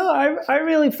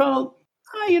really felt,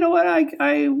 you know what,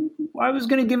 I was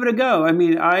going to give it a go. I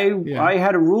mean, I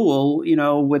had a rule,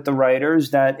 with the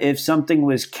writers that if something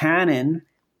was canon,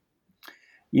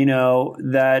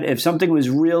 that if something was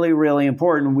really, really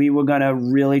important, we were going to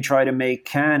really try to make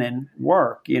canon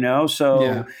work,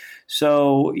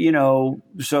 So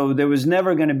there was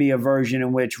never going to be a version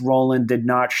in which Roland did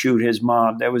not shoot his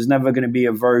mom. There was never going to be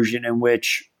a version in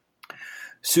which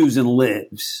Susan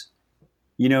lives.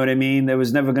 You know what I mean? There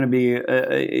was never going to be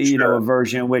a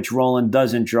version in which Roland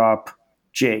doesn't drop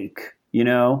Jake.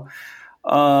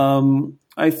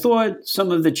 I thought some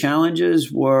of the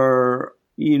challenges were,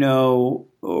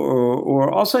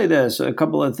 or I'll say this: a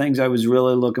couple of things I was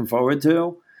really looking forward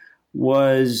to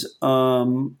was I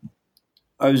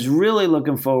was really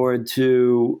looking forward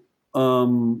to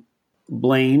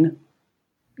Blaine.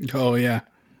 Oh yeah,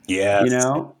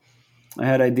 yeah. I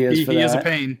had ideas for that. He is a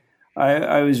pain.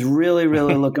 I was really,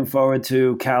 really looking forward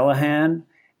to Callahan.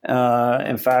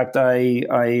 In fact, I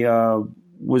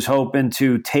was hoping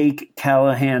to take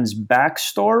Callahan's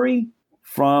backstory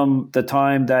from the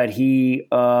time that he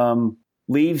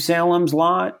leaves Salem's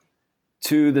Lot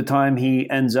to the time he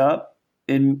ends up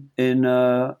in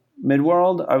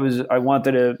Midworld. I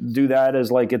wanted to do that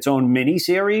as like its own mini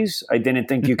series. I didn't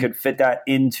think you could fit that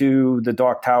into the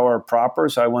Dark Tower proper,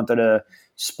 so I wanted to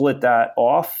split that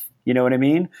off. You know what I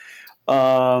mean?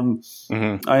 I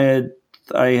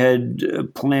had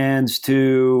plans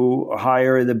to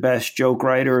hire the best joke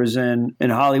writers in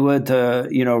Hollywood to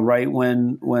write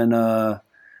when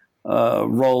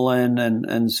Roland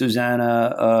and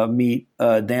Susanna meet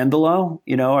Dandelo.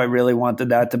 I really wanted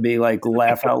that to be like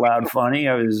laugh out loud funny.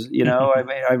 I was,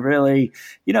 I really,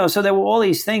 so there were all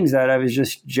these things that I was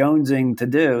just jonesing to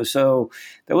do. So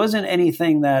there wasn't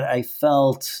anything that I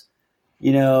felt,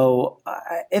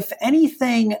 if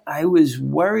anything, I was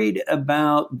worried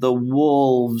about the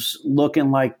wolves looking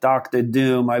like Doctor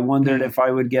Doom. I wondered if I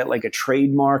would get like a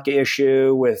trademark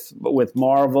issue with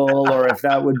Marvel, or if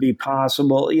that would be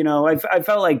possible. I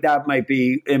felt like that might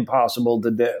be impossible to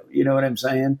do. You know what I'm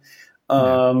saying?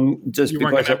 Just you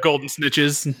because weren't gonna have golden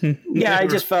snitches. Yeah, I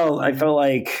felt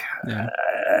like, I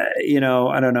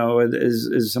don't know,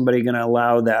 is somebody going to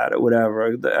allow that or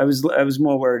whatever? I was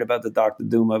more worried about the Doctor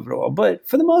Doom of it all, but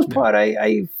for the most part,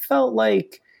 I felt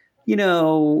like,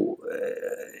 a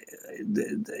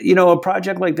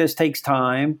project like this takes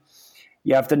time.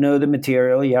 You have to know the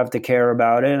material, you have to care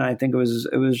about it, and I think it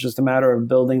was just a matter of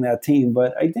building that team.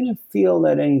 But I didn't feel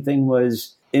that anything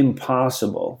was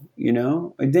impossible.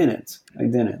 I didn't.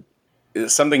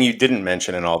 Something you didn't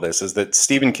mention in all this is that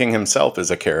Stephen King himself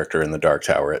is a character in the Dark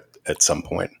Tower at some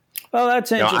point. Oh,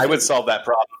 that's interesting. I would solve that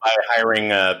problem by hiring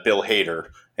Bill Hader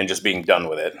and just being done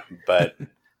with it. But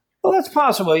well, that's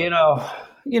possible. I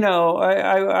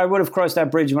would have crossed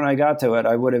that bridge when I got to it.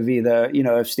 I would have either,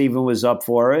 if Stephen was up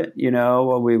for it,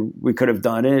 we could have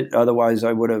done it. Otherwise,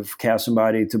 I would have cast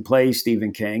somebody to play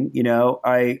Stephen King.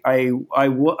 I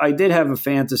did have a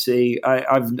fantasy.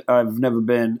 I've never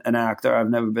been an actor.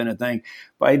 I've never been a thing,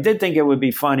 but I did think it would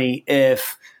be funny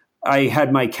if I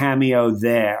had my cameo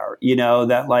there,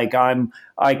 that like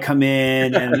I come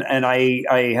in and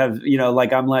I have,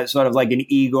 like I'm like sort of like an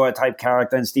Igor type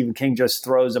character, and Stephen King just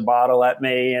throws a bottle at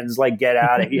me and is like, get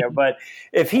out of here. But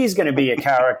if he's going to be a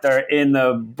character in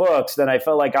the books, then I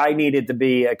felt like I needed to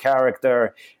be a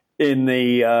character in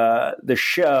the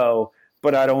show.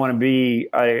 But I don't want to be,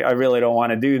 I really don't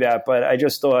want to do that. But I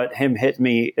just thought him hit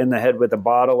me in the head with a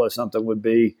bottle or something would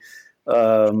be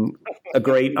a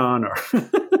great honor.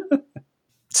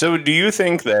 So do you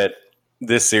think that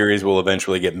this series will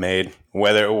eventually get made,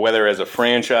 whether as a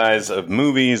franchise of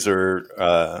movies or,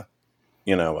 an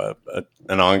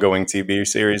ongoing TV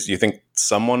series? Do you think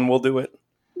someone will do it?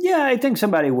 Yeah, I think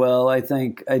somebody will. I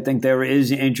think there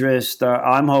is interest.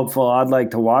 I'm hopeful. I'd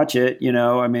like to watch it.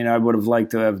 I would have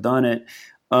liked to have done it.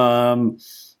 I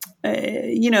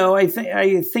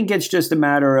think it's just a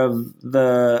matter of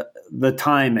the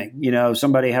timing.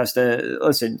 Somebody has to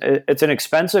listen. It's an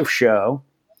expensive show.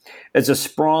 It's a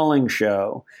sprawling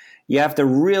show. You have to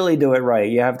really do it right.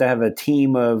 You have to have a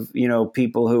team of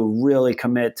people who really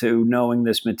commit to knowing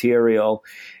this material,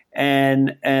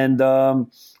 and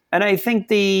I think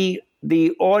the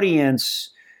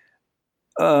audience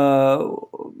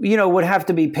would have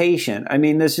to be patient. I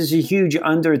mean, this is a huge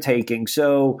undertaking.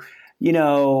 So,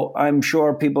 I'm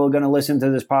sure people are going to listen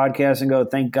to this podcast and go,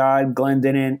 thank God Glenn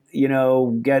didn't,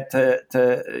 get to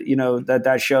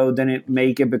that show didn't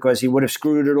make it because he would have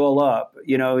screwed it all up.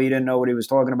 He didn't know what he was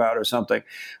talking about or something.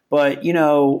 But,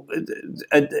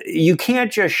 you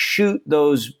can't just shoot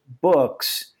those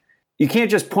books. You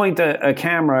can't just point a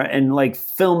camera and like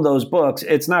film those books.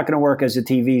 It's not going to work as a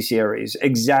TV series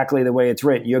exactly the way it's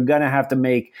written. You're going to have to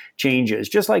make changes,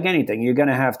 just like anything. You're going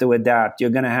to have to adapt.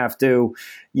 You're going to have to,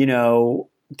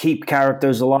 keep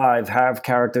characters alive, have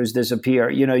characters disappear.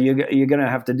 You're going to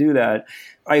have to do that.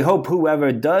 I hope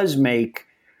whoever does make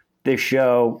this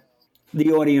show,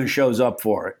 the audience shows up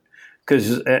for it.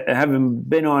 Because having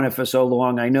been on it for so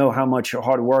long, I know how much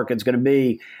hard work it's going to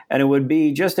be. And it would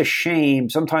be just a shame.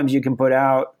 Sometimes you can put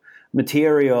out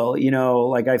material,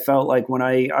 like I felt like when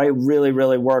I really,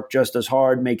 really worked just as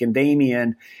hard making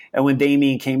Damien. And when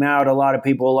Damien came out, a lot of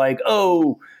people were like,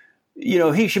 oh,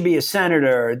 he should be a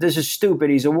senator. This is stupid.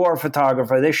 He's a war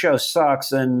photographer. This show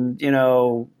sucks. And,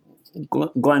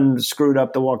 Glen screwed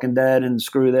up The Walking Dead and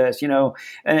screw this,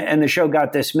 and the show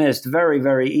got dismissed very,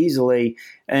 very easily.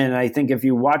 And I think if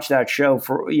you watch that show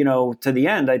for, to the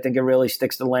end, I think it really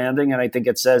sticks the landing, and I think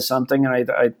it says something,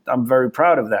 and I'm very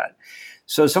proud of that.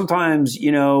 So sometimes,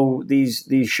 these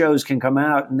shows can come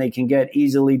out and they can get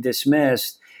easily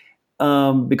dismissed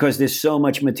because there's so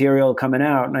much material coming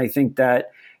out. And I think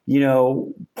that,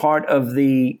 part of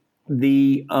the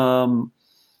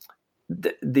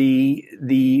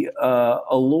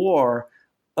allure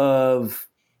of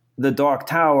The Dark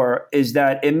Tower is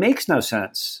that it makes no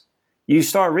sense. You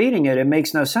start reading it, it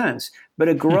makes no sense, but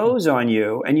it grows on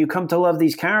you, and you come to love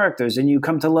these characters, and you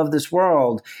come to love this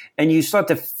world, and you start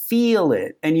to feel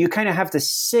it, and you kind of have to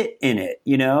sit in it.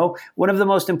 One of the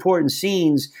most important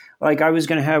scenes, like I was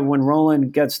going to have when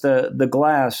Roland gets the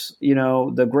glass,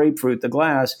 the grapefruit, the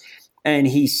glass, and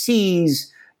he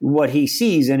sees what he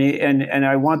sees, and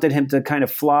I wanted him to kind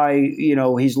of fly.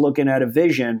 He's looking at a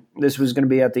vision. This was going to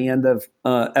be at the end of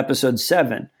episode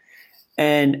 7,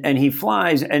 and he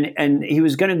flies, and he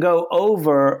was going to go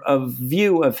over a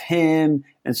view of him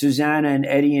and Susanna and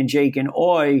Eddie and Jake and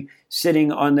Oi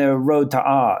sitting on their road to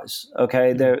Oz.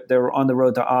 Okay, they're on the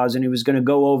road to Oz, and he was going to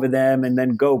go over them and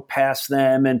then go past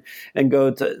them and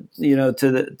go to to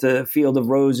the Field of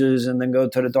Roses and then go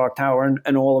to the Dark Tower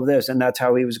and all of this, and that's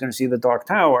how he was going to see the Dark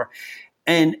Tower,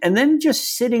 and then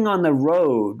just sitting on the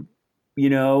road,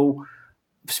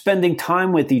 spending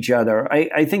time with each other.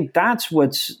 I think that's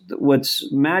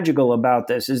what's magical about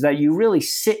this, is that you really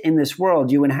sit in this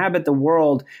world. You inhabit the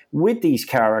world with these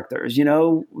characters.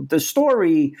 The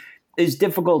story is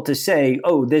difficult to say,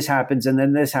 oh, this happens and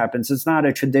then this happens. It's not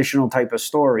a traditional type of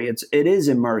story. It is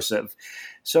immersive.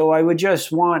 So I would just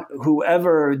want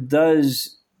whoever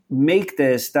does make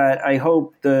this, that I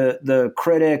hope the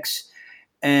critics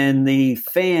and the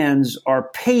fans are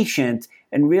patient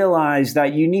and realize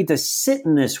that you need to sit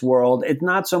in this world. It's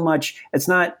not so much, it's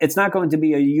not going to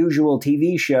be a usual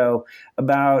TV show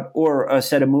about, or a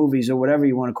set of movies or whatever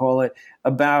you want to call it,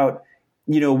 about,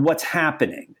 what's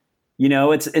happening.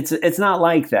 It's not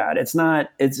like that. It's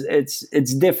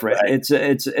different. Right.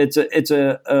 It's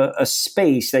a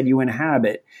space that you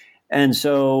inhabit. And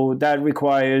so that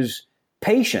requires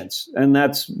patience. And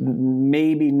that's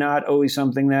maybe not always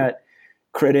something that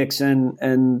critics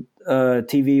and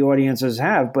TV audiences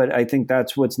have, but I think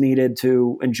that's what's needed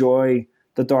to enjoy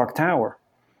The Dark Tower.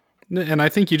 And I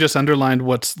think you just underlined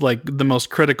what's like the most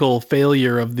critical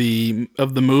failure of the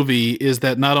movie, is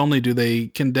that not only do they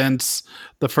condense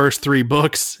the first 3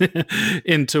 books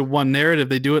into one narrative,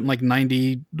 they do it in like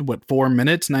 94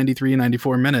 minutes, 93,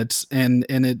 94 minutes. And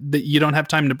you don't have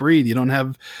time to breathe. You don't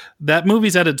have, that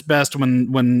movie's at its best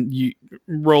when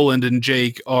Roland and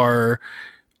Jake are,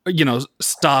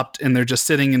 stopped and they're just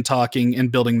sitting and talking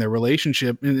and building their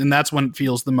relationship. And that's when it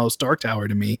feels the most Dark Tower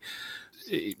to me.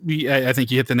 I think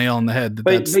you hit the nail on the head.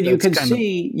 But you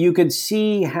could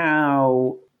see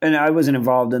how, and I wasn't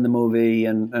involved in the movie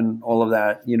and all of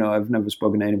that. I've never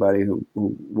spoken to anybody who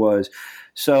was.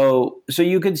 So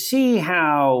you could see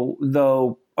how,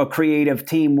 though, a creative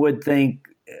team would think,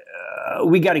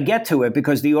 we got to get to it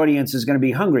because the audience is going to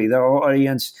be hungry. The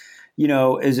audience,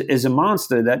 is a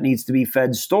monster that needs to be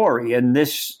fed story. And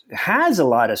this has a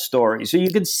lot of story. So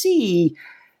you could see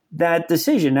that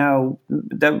decision. Now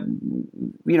that,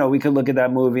 we could look at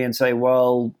that movie and say,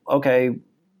 well, okay,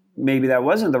 maybe that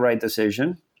wasn't the right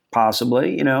decision,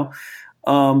 possibly,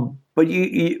 but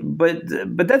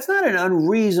but that's not an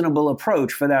unreasonable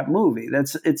approach for that movie.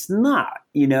 It's not,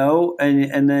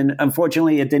 and then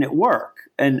unfortunately it didn't work.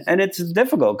 And it's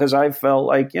difficult because I felt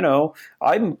like,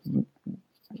 I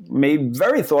made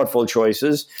very thoughtful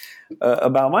choices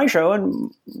about my show,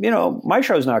 and my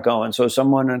show's not going. So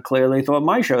someone clearly thought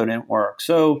my show didn't work.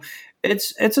 So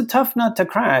it's a tough nut to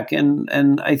crack,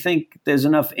 and I think there's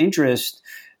enough interest,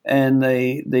 and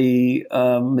the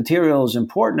material is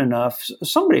important enough.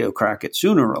 Somebody will crack it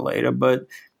sooner or later, but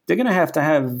they're going to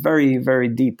have very, very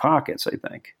deep pockets, I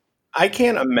think. I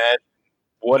can't imagine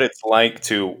what it's like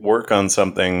to work on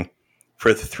something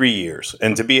for 3 years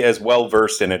and to be as well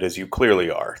versed in it as you clearly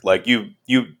are. Like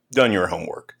you've done your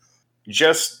homework.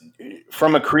 just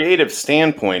from a creative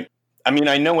standpoint, I mean,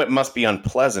 I know it must be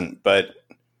unpleasant, but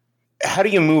how do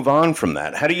you move on from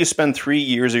that? How do you spend 3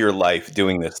 years of your life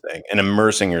doing this thing and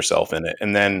immersing yourself in it,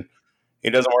 and then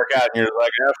it doesn't work out, and you're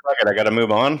like, "Yeah, fuck it, I got to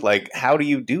move on." Like, how do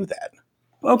you do that?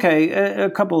 Okay, a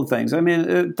couple of things. I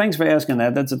mean, thanks for asking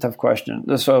that. That's a tough question.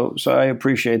 So I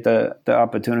appreciate the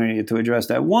opportunity to address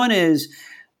that. One is,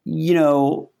 you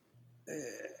know,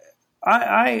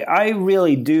 I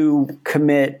really do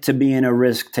commit to being a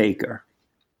risk taker.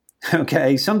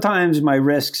 Okay, sometimes my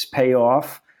risks pay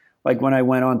off, like when I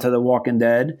went on to The Walking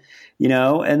Dead, you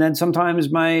know, and then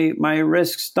sometimes my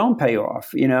risks don't pay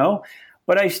off, you know,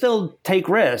 but I still take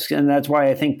risks, and that's why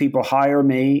I think people hire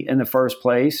me in the first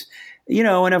place. You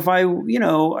know, and if I, you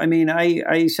know, I mean,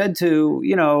 I said to,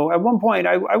 you know, at one point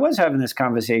I was having this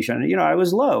conversation, you know, I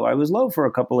was low for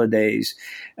a couple of days,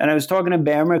 and I was talking to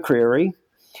Bear McCreary,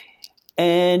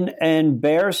 and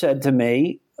Bear said to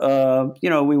me, you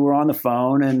know, we were on the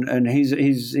phone, and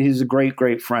he's a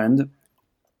great friend,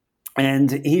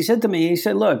 and he said to me, he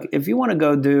said, look, if you want to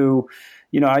go do,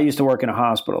 you know, I used to work in a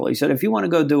hospital. He said, if you want to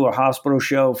go do a hospital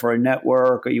show for a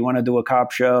network, or you want to do a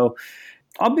cop show,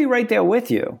 I'll be right there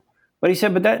with you. But he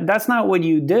said, but that's not what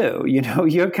you do. You know,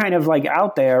 you're kind of like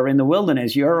out there in the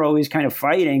wilderness. You're always kind of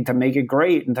fighting to make it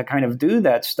great and to kind of do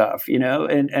that stuff, you know.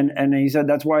 And he said,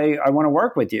 that's why I want to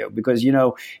work with you, because, you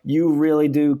know, you really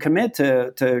do commit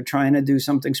to trying to do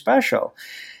something special.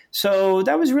 So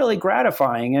that was really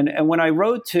gratifying. And when I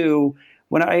wrote to,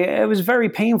 it was very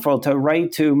painful to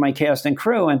write to my cast and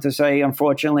crew and to say,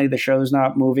 unfortunately, the show's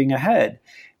not moving ahead.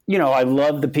 You know, I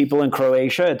love the people in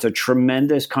Croatia. It's a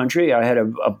tremendous country. I had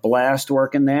a blast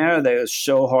working there. They were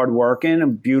so hardworking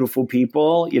and beautiful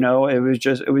people. You know, it was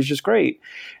just great.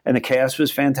 And the cast was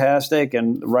fantastic,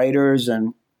 and the writers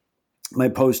and my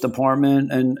post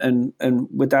department, and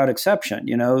without exception,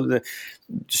 you know, the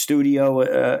studio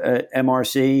at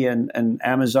MRC and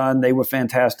Amazon, they were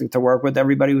fantastic to work with.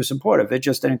 Everybody was supportive. It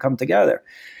just didn't come together.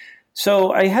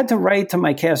 So I had to write to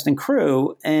my cast and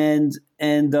crew, and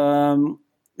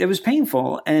it was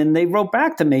painful. And they wrote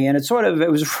back to me, and it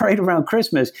was right around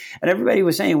Christmas. And everybody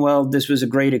was saying, well, this was a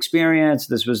great experience.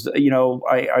 This was, you know,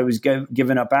 I was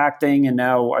giving up acting, and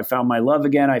now I found my love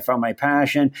again. I found my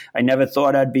passion. I never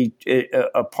thought I'd be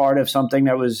a part of something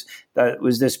that was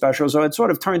this special. So it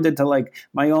sort of turned into like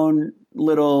my own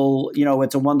little, you know,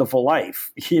 It's a Wonderful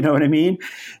Life. You know what I mean?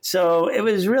 So it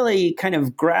was really kind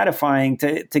of gratifying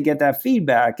to get that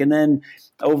feedback. And then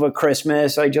over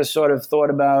Christmas, I just sort of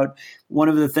thought about, one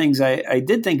of the things I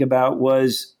did think about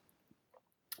was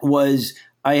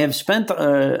I have spent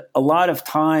a lot of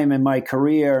time in my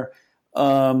career,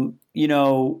 you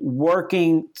know,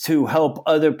 working to help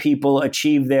other people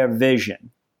achieve their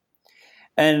vision.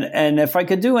 And if I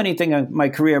could do anything in my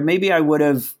career, maybe I would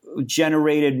have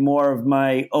generated more of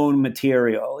my own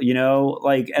material, you know,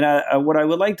 like, and what I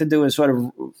would like to do is sort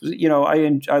of, you know,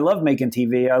 I love making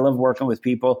TV. I love working with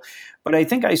people, but I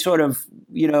think I sort of,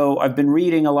 you know, I've been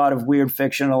reading a lot of weird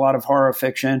fiction, a lot of horror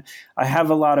fiction. I have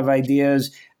a lot of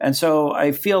ideas. And so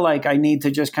I feel like I need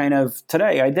to just kind of,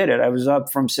 today I did it. I was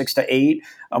up from 6 to 8.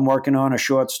 I'm working on a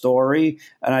short story,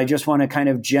 and I just want to kind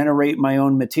of generate my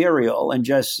own material, and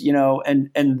just, you know,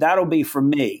 and that'll be for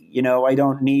me. You know, I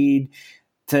don't need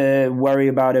to worry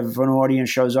about if an audience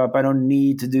shows up. I don't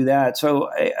need to do that. So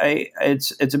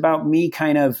it's about me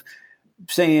kind of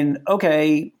saying,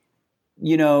 okay,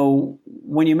 you know,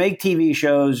 when you make TV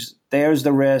shows, there's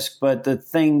the risk, but the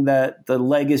thing that the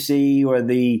legacy or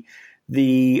the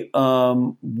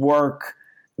work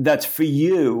that's for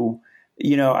you,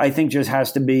 you know, I think just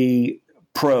has to be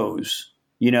prose.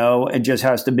 You know, it just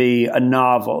has to be a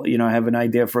novel. You know, I have an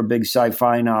idea for a big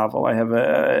sci-fi novel. I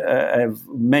have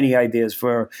many ideas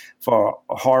for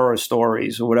horror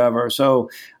stories or whatever.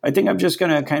 So I think I'm just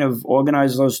going to kind of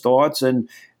organize those thoughts, and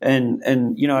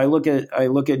you know, I look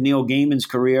at Neil Gaiman's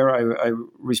career. I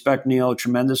respect Neil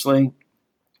tremendously.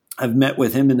 I've met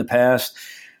with him in the past.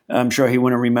 I'm sure he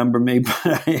wouldn't remember me,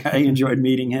 but I enjoyed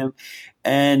meeting him.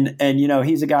 And you know,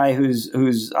 he's a guy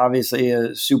who's obviously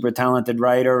a super talented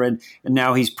writer, and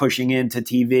now he's pushing into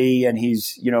TV, and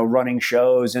he's, you know, running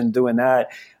shows and doing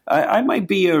that. I might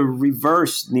be a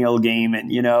reverse Neil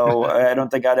Gaiman. You know, I don't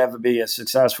think I'd ever be as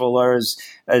successful or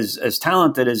as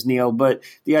talented as Neil. But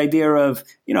the idea of,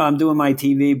 you know, I'm doing my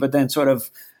TV, but then sort of,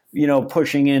 you know,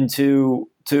 pushing into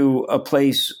a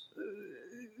place,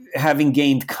 having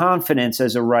gained confidence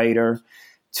as a writer,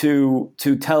 to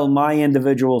tell my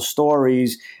individual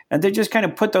stories, and to just kind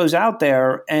of put those out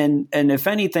there. And if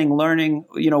anything, learning,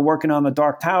 you know, working on The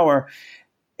Dark Tower,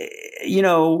 you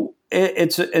know,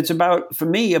 it's about, for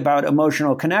me, about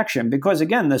emotional connection, because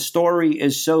again, the story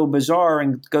is so bizarre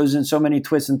and goes in so many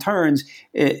twists and turns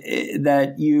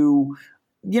that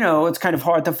it's kind of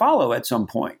hard to follow at some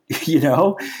point,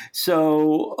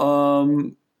 So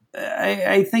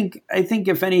I think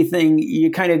if anything,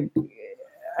 you kind of,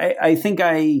 I think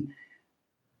I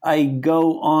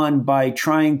go on by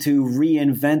trying to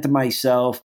reinvent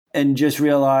myself and just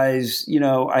realize,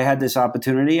 I had this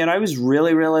opportunity and I was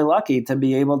really, really lucky to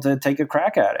be able to take a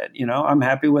crack at it. I'm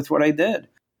happy with what I did.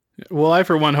 Well, I,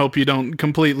 for one, hope you don't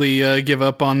completely give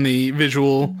up on the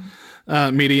visual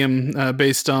medium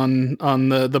based on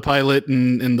the pilot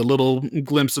and the little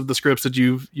glimpse of the scripts that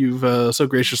you've so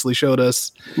graciously showed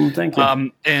us. Well, thank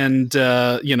you. And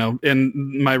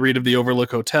my read of the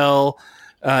Overlook Hotel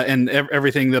and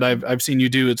everything that I've seen you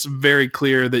do, it's very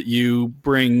clear that you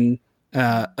bring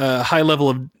a high level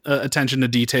of attention to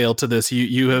detail to this.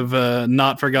 You have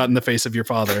not forgotten the face of your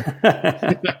father.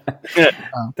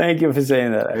 Thank you for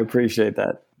saying that. I appreciate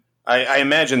that. I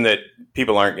imagine that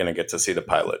people aren't going to get to see the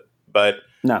pilot, but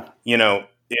no,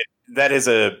 that is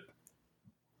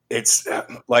it's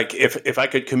like if I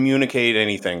could communicate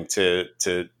anything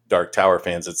to Dark Tower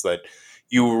fans, it's that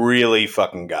you really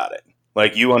fucking got it.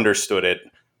 Like, you understood it.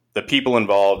 The people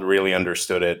involved really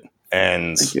understood it.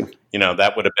 And,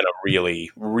 that would have been a really,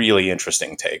 really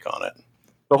interesting take on it.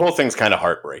 The whole thing's kind of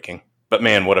heartbreaking. But,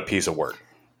 man, what a piece of work.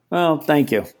 Well,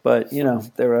 thank you. But,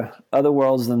 there are other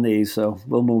worlds than these, so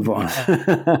we'll move on.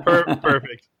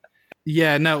 Perfect.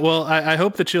 Yeah, no, well, I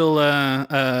hope that you'll,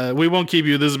 we won't keep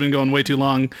you. This has been going way too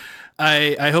long.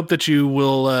 I hope that you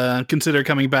will consider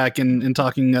coming back and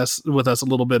talking with us a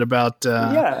little bit about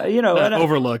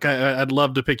Overlook. I'd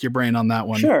love to pick your brain on that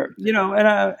one. Sure,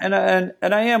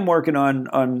 and I am working on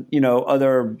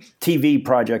other TV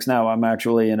projects now. I'm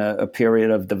actually in a period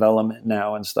of development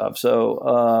now and stuff.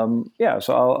 So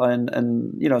so I'll,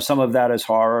 and some of that is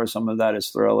horror, some of that is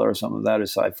thriller, some of that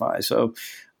is sci-fi. So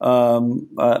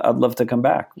I'd love to come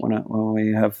back when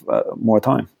we have more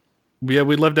time. Yeah,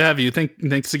 we'd love to have you.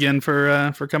 Thanks again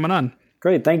for coming on.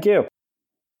 Great, thank you.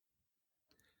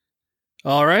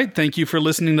 All right, thank you for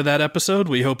listening to that episode.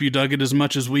 We hope you dug it as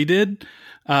much as we did.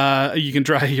 You can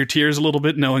dry your tears a little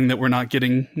bit knowing that we're not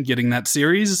getting that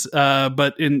series,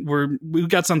 but we've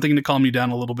got something to calm you down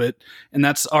a little bit, and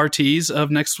that's our tease of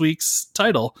next week's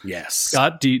title. Yes,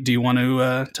 Scott, do you want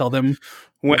to tell them?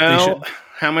 Well,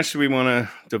 how much do we want to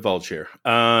divulge here?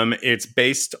 It's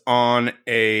based on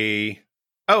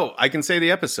Oh, I can say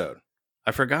the episode.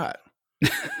 I forgot.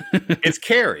 It's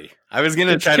Carrie. I was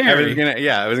gonna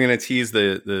tease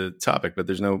the topic, but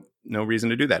there's no reason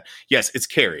to do that. Yes, it's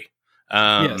Carrie.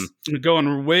 Yes,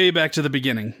 going way back to the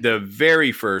beginning. The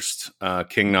very first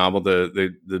King novel,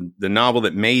 the novel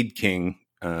that made King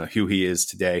who he is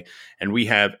today, and we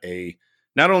have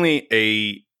not only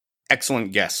a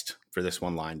excellent guest for this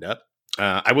one lined up.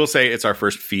 I will say it's our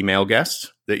first female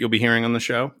guest that you'll be hearing on the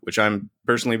show, which I'm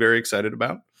personally very excited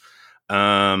about.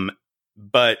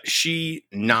 But she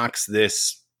knocks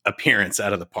this appearance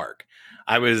out of the park.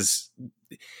 I was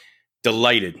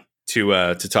delighted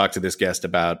to talk to this guest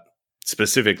about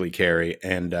specifically Carrie,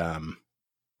 and I'm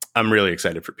really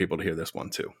excited for people to hear this one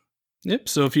too. Yep.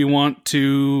 So if you want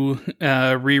to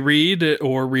reread it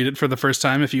or read it for the first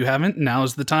time, if you haven't,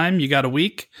 now's the time. You got a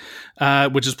week,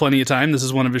 which is plenty of time. This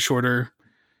is one of his shorter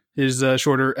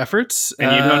efforts,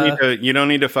 and you don't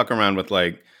need to fuck around with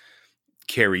like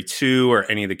Carrie 2 or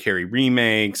any of the Carrie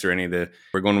remakes or any of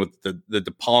we're going with the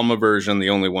De Palma version, the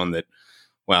only one that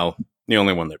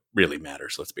really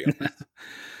matters. Let's be honest.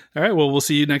 All right. Well, we'll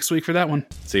see you next week for that one.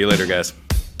 See you later, guys.